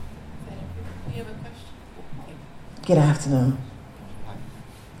 You have a question? Good afternoon.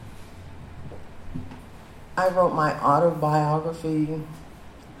 I wrote my autobiography,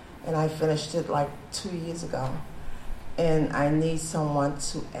 and I finished it like 2 years ago. And I need someone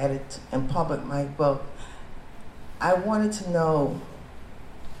to edit and publish my book. I wanted to know,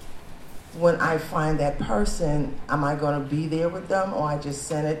 when I find that person, am I going to be there with them, or I just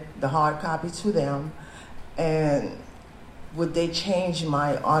send the hard copy to them? And would they change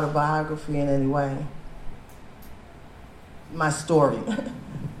my autobiography in any way? My story.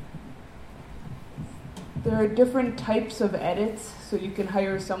 There are different types of edits, so you can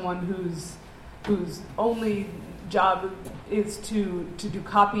hire someone whose only job is to do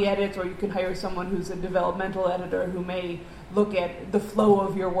copy edits, or you can hire someone who's a developmental editor who may look at the flow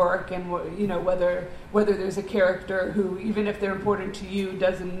of your work and whether there's a character who, even if they're important to you,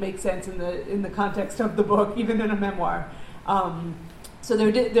 doesn't make sense in the context of the book, even in a memoir. So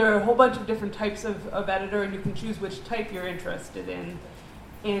there are a whole bunch of different types of editor, and you can choose which type you're interested in.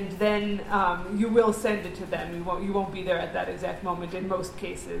 And then you will send it to them. You won't be there at that exact moment in most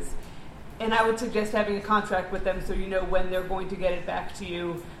cases. And I would suggest having a contract with them so you know when they're going to get it back to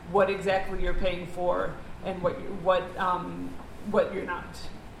you, what exactly you're paying for, and what you're not.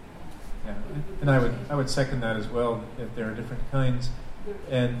 Yeah, and I would second that as well. That there are different kinds,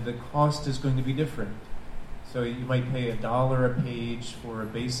 and the cost is going to be different. So you might pay $1 a page for a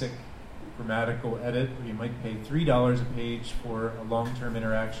basic grammatical edit, or you might pay $3 a page for a long-term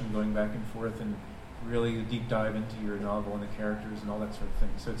interaction going back and forth and really a deep dive into your novel and the characters and all that sort of thing.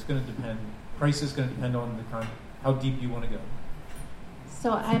 So it's going to depend. Price is going to depend on how deep you want to go.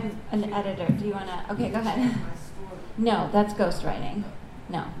 So I'm an editor. Do you want to? Okay, go ahead. No, that's ghostwriting.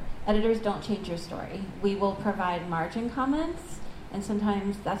 No, editors don't change your story. We will provide margin comments, and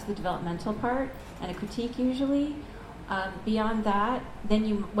sometimes that's the developmental part and a critique usually. Beyond that,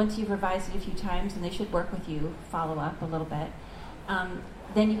 then once you've revised it a few times, and they should work with you, follow up a little bit,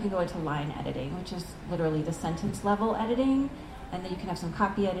 then you can go into line editing, which is literally the sentence level editing, and then you can have some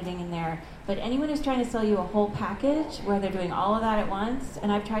copy editing in there. But anyone who's trying to sell you a whole package where they're doing all of that at once,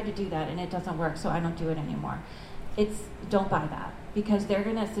 and I've tried to do that and it doesn't work, so I don't do it anymore. Don't buy that, because they're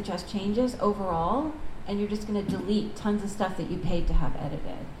going to suggest changes overall, and you're just going to delete tons of stuff that you paid to have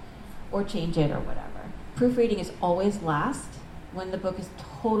edited, or change it or whatever. Proofreading is always last when the book is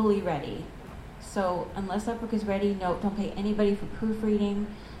totally ready. So unless that book is ready, don't pay anybody for proofreading.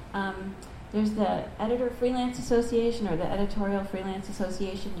 There's the Editor Freelance Association or the Editorial Freelance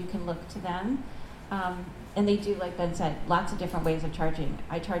Association. You can look to them. And they do, like Ben said, lots of different ways of charging.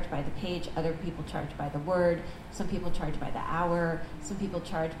 I charge by the page. Other people charge by the word. Some people charge by the hour. Some people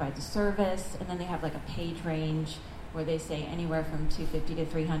charge by the service. And then they have like a page range where they say anywhere from $250 to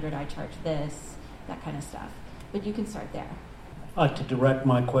 $300, I charge this, that kind of stuff. But you can start there. I'd like to direct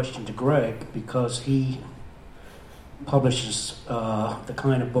my question to Greg, because he publishes the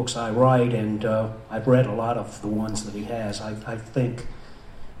kind of books I write, and I've read a lot of the ones that he has. I think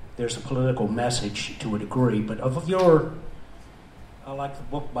there's a political message to a degree, but of your, I like the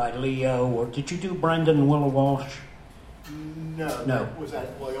book by Leo, or did you do Brendan Willow Walsh? No. That was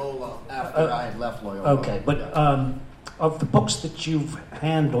at Loyola after I had left Loyola. Okay, but of the books that you've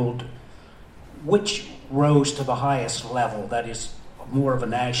handled, which rose to the highest level, that is more of a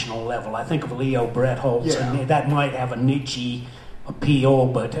national level? I think of Leo Bretholz, and that might have a niche appeal,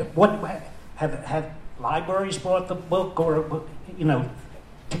 but what have libraries brought the book, or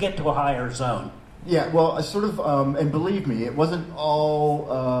to get to a higher zone? Yeah, well, I sort of, and believe me, it wasn't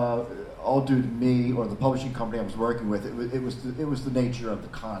all due to me or the publishing company I was working with. It was the nature of the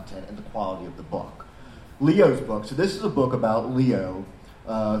content and the quality of the book. Leo's book. So this is a book about Leo,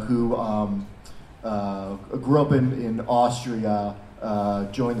 who grew up in Austria,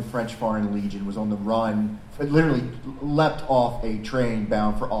 joined the French Foreign Legion, was on the run, literally leapt off a train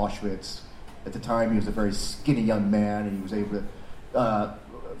bound for Auschwitz. At the time, he was a very skinny young man, and he was able to,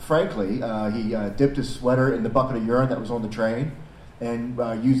 frankly, he dipped his sweater in the bucket of urine that was on the train, and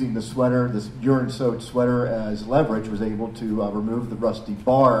using the sweater, this urine-soaked sweater as leverage, was able to remove the rusty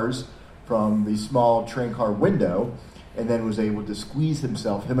bars from the small train car window, and then was able to squeeze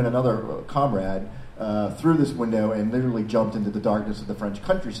himself, him and another comrade, through this window and literally jumped into the darkness of the French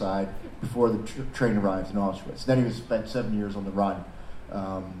countryside before the train arrived in Auschwitz. Then he spent 7 years on the run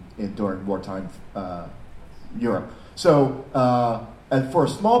during wartime Europe. So, and for a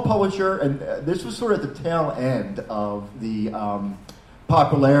small publisher, and this was sort of the tail end of the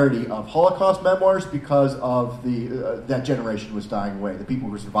popularity of Holocaust memoirs, because of that generation was dying away. The people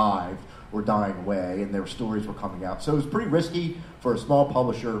who survived were dying away, and their stories were coming out. So it was pretty risky for a small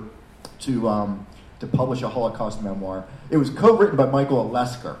publisher to publish a Holocaust memoir. It was co-written by Michael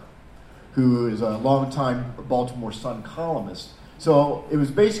Olesker, who is a longtime Baltimore Sun columnist. So it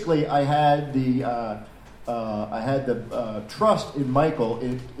was basically I had the trust in Michael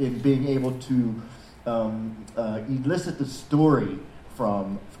in being able to elicit the story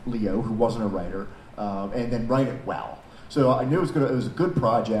from Leo, who wasn't a writer, and then write it well. So I knew it was a good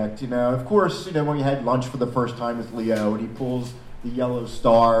project. Of course, when you had lunch for the first time with Leo, and he pulls the yellow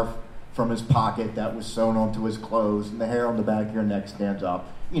star from his pocket that was sewn onto his clothes, and the hair on the back of your neck stands up.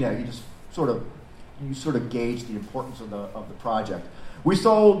 You just sort of gauge the importance of the project. We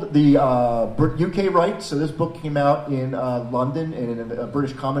sold the UK rights, so this book came out in London and in the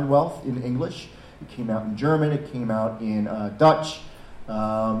British Commonwealth in English. It came out in German. It came out in Dutch.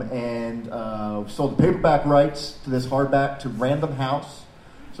 And sold the paperback rights to this hardback to Random House.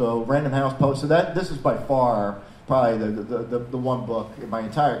 So Random House published. So this is by far probably the one book in my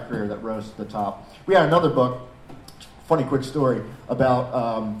entire career that rose to the top. We had another book, funny quick story,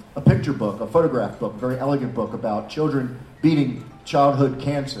 about a picture book, a photograph book, a very elegant book about children beating childhood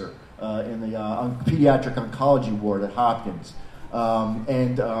cancer in the pediatric oncology ward at Hopkins.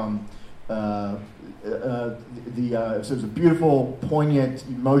 So it was a beautiful, poignant,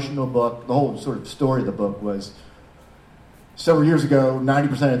 emotional book. The whole sort of story of the book was, several years ago,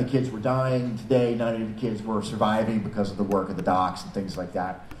 90% of the kids were dying. Today, 90% of the kids were surviving because of the work of the docs and things like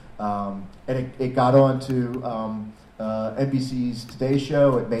that. And it got on to NBC's Today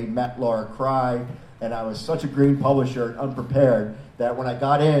Show. It made Matt Lauer cry. And I was such a green publisher and unprepared that when I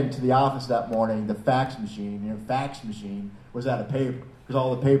got into the office that morning, the fax machine was out of paper. Because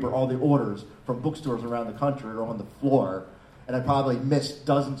all the orders from bookstores around the country are on the floor. And I probably missed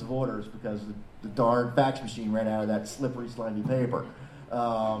dozens of orders because the darn fax machine ran out of that slippery, slimy paper.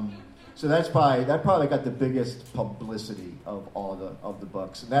 So that probably got the biggest publicity of all the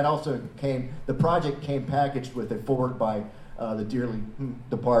books. And that also the project came packaged with a foreword by the dearly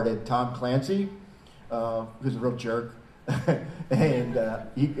departed Tom Clancy, who's a real jerk. And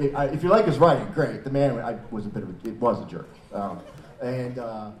if you like his writing, great. The man was a jerk.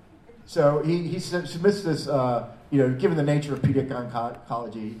 So he submits this, given the nature of pediatric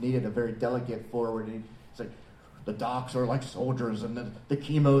oncology, he needed a very delicate forward. And it's like, the docs are like soldiers, and the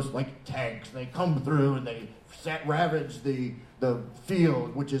chemo's like tanks. They come through and they ravage the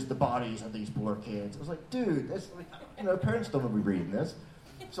field, which is the bodies of these poor kids. I was like, dude, that's parents don't want to be reading this.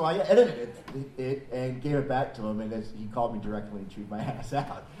 So I edited it and gave it back to him, and he called me directly and chewed my ass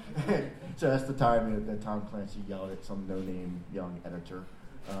out. So that's the time that Tom Clancy yelled at some no-name young editor.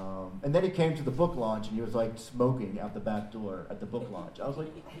 And then he came to the book launch, and he was like smoking out the back door at the book launch. I was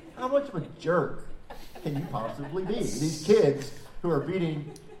like, how much of a jerk can you possibly be? These kids who are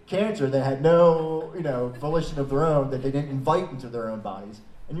beating cancer that had no volition of their own, that they didn't invite into their own bodies,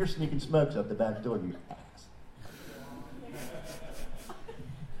 and you're sneaking smokes out the back door, you ass.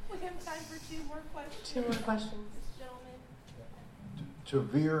 Two more questions. To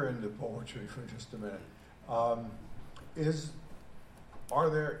veer into poetry for just a minute, are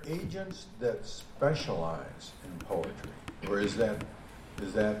there agents that specialize in poetry, or is that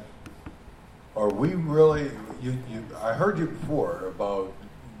are we really? I heard you before about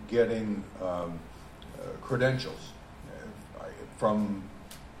getting credentials from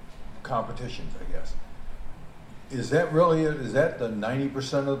competitions, I guess. Is that really it? Is that the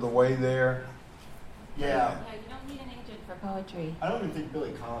 90% of the way there? Yeah. You don't need an agent for poetry. I don't even think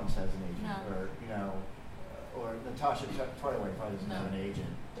Billy Collins has an agent, No. or Natasha Twilight probably doesn't have an agent.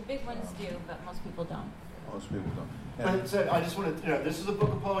 The big ones do, but most people don't. Most people don't. But it said, I just want to, this is a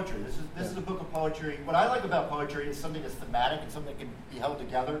book of poetry. This is a book of poetry. What I like about poetry is something that's thematic and something that can be held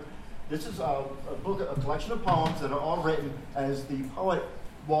together. This is a collection of poems that are all written as the poet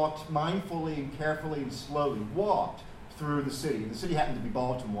walked mindfully and carefully and slowly, walked through the city. The city happened to be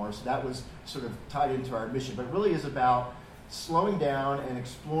Baltimore, so that was sort of tied into our mission. But it really is about slowing down and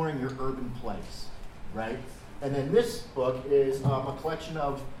exploring your urban place, right? And then this book is a collection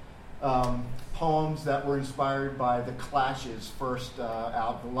of poems that were inspired by the Clash's first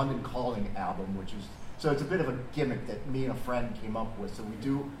album, the London Calling album, so it's a bit of a gimmick that me and a friend came up with. So we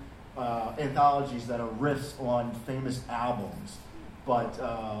do anthologies that are riffs on famous albums. But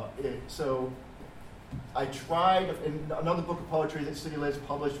so I tried, and another book of poetry that City Lids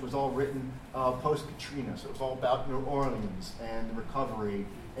published was all written post-Katrina. So it was all about New Orleans and the recovery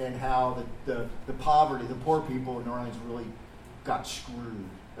and how the poverty, the poor people in New Orleans really got screwed.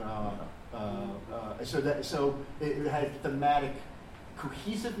 So it had thematic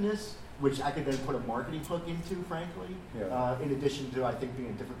cohesiveness, which I could then put a marketing hook into, frankly, in addition to, I think, being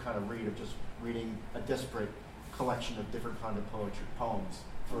a different kind of read of just reading a disparate collection of different kind of poems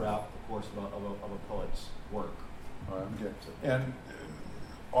throughout the course of a poet's work. All right, okay. And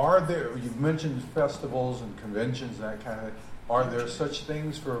are there, you've mentioned festivals and conventions, that kind of, are there such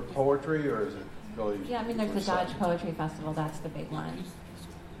things for poetry, or is it really... Yeah, I mean, there's the Dodge Poetry Festival, that's the big one.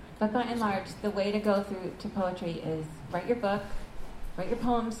 But by and large, the way to go through to poetry is write your book, write your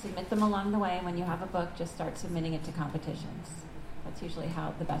poems, submit them along the way, and when you have a book, just start submitting it to competitions. That's usually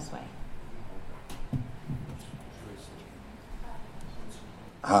the best way.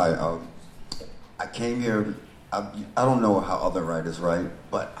 Hi, I came here, I don't know how other writers write,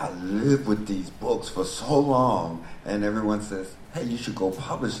 but I lived with these books for so long, and everyone says, hey, you should go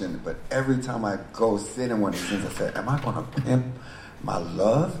publishing it. But every time I go sit in one of these things, I say, am I going to pimp my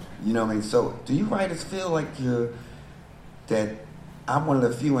love? You know what I mean? So do you writers feel like that I'm one of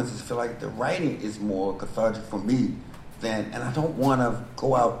the few ones that feel like the writing is more cathartic for me and I don't want to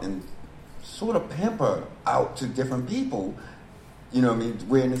go out and sort of pamper out to different people, you know what I mean,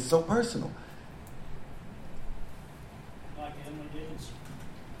 when it's so personal.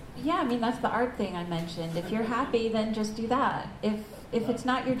 Yeah, I mean, that's the art thing I mentioned. If you're happy, then just do that. If it's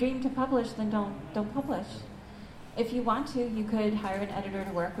not your dream to publish, then don't publish. If you want to, you could hire an editor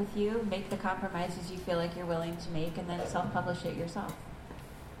to work with you, make the compromises you feel like you're willing to make, and then self-publish it yourself.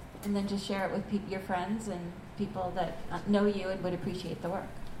 And then just share it with your friends and people that know you and would appreciate the work.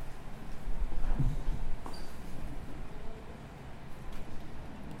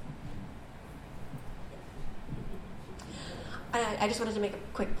 I just wanted to make a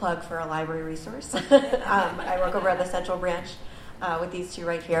quick plug for a library resource. I work over at the Central Branch with these two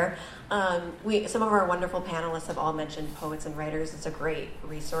right here. Some of our wonderful panelists have all mentioned Poets and Writers. It's a great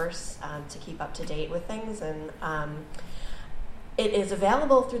resource to keep up to date with things, and it is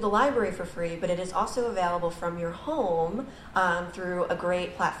available through the library for free, but it is also available from your home through a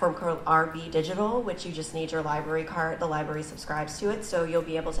great platform called RB Digital, which you just need your library card. The library subscribes to it, so you'll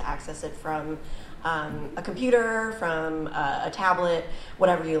be able to access it from a computer, from a tablet,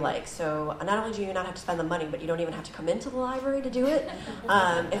 whatever you like. So not only do you not have to spend the money, but you don't even have to come into the library to do it.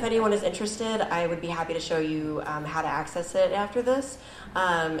 If anyone is interested, I would be happy to show you how to access it after this.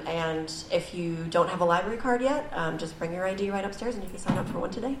 And if you don't have a library card yet, just bring your ID right upstairs and you can sign up for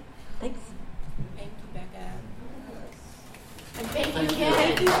one today. Thanks. Thank you, Becca. And thank you again.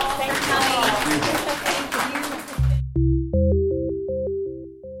 Thank you all for coming. Thank you.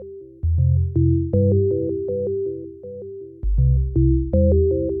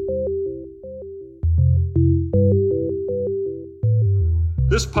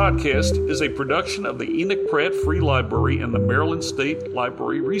 This podcast is a production of the Enoch Pratt Free Library and the Maryland State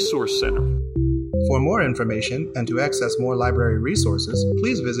Library Resource Center. For more information and to access more library resources,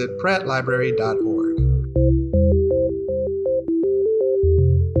 please visit prattlibrary.org.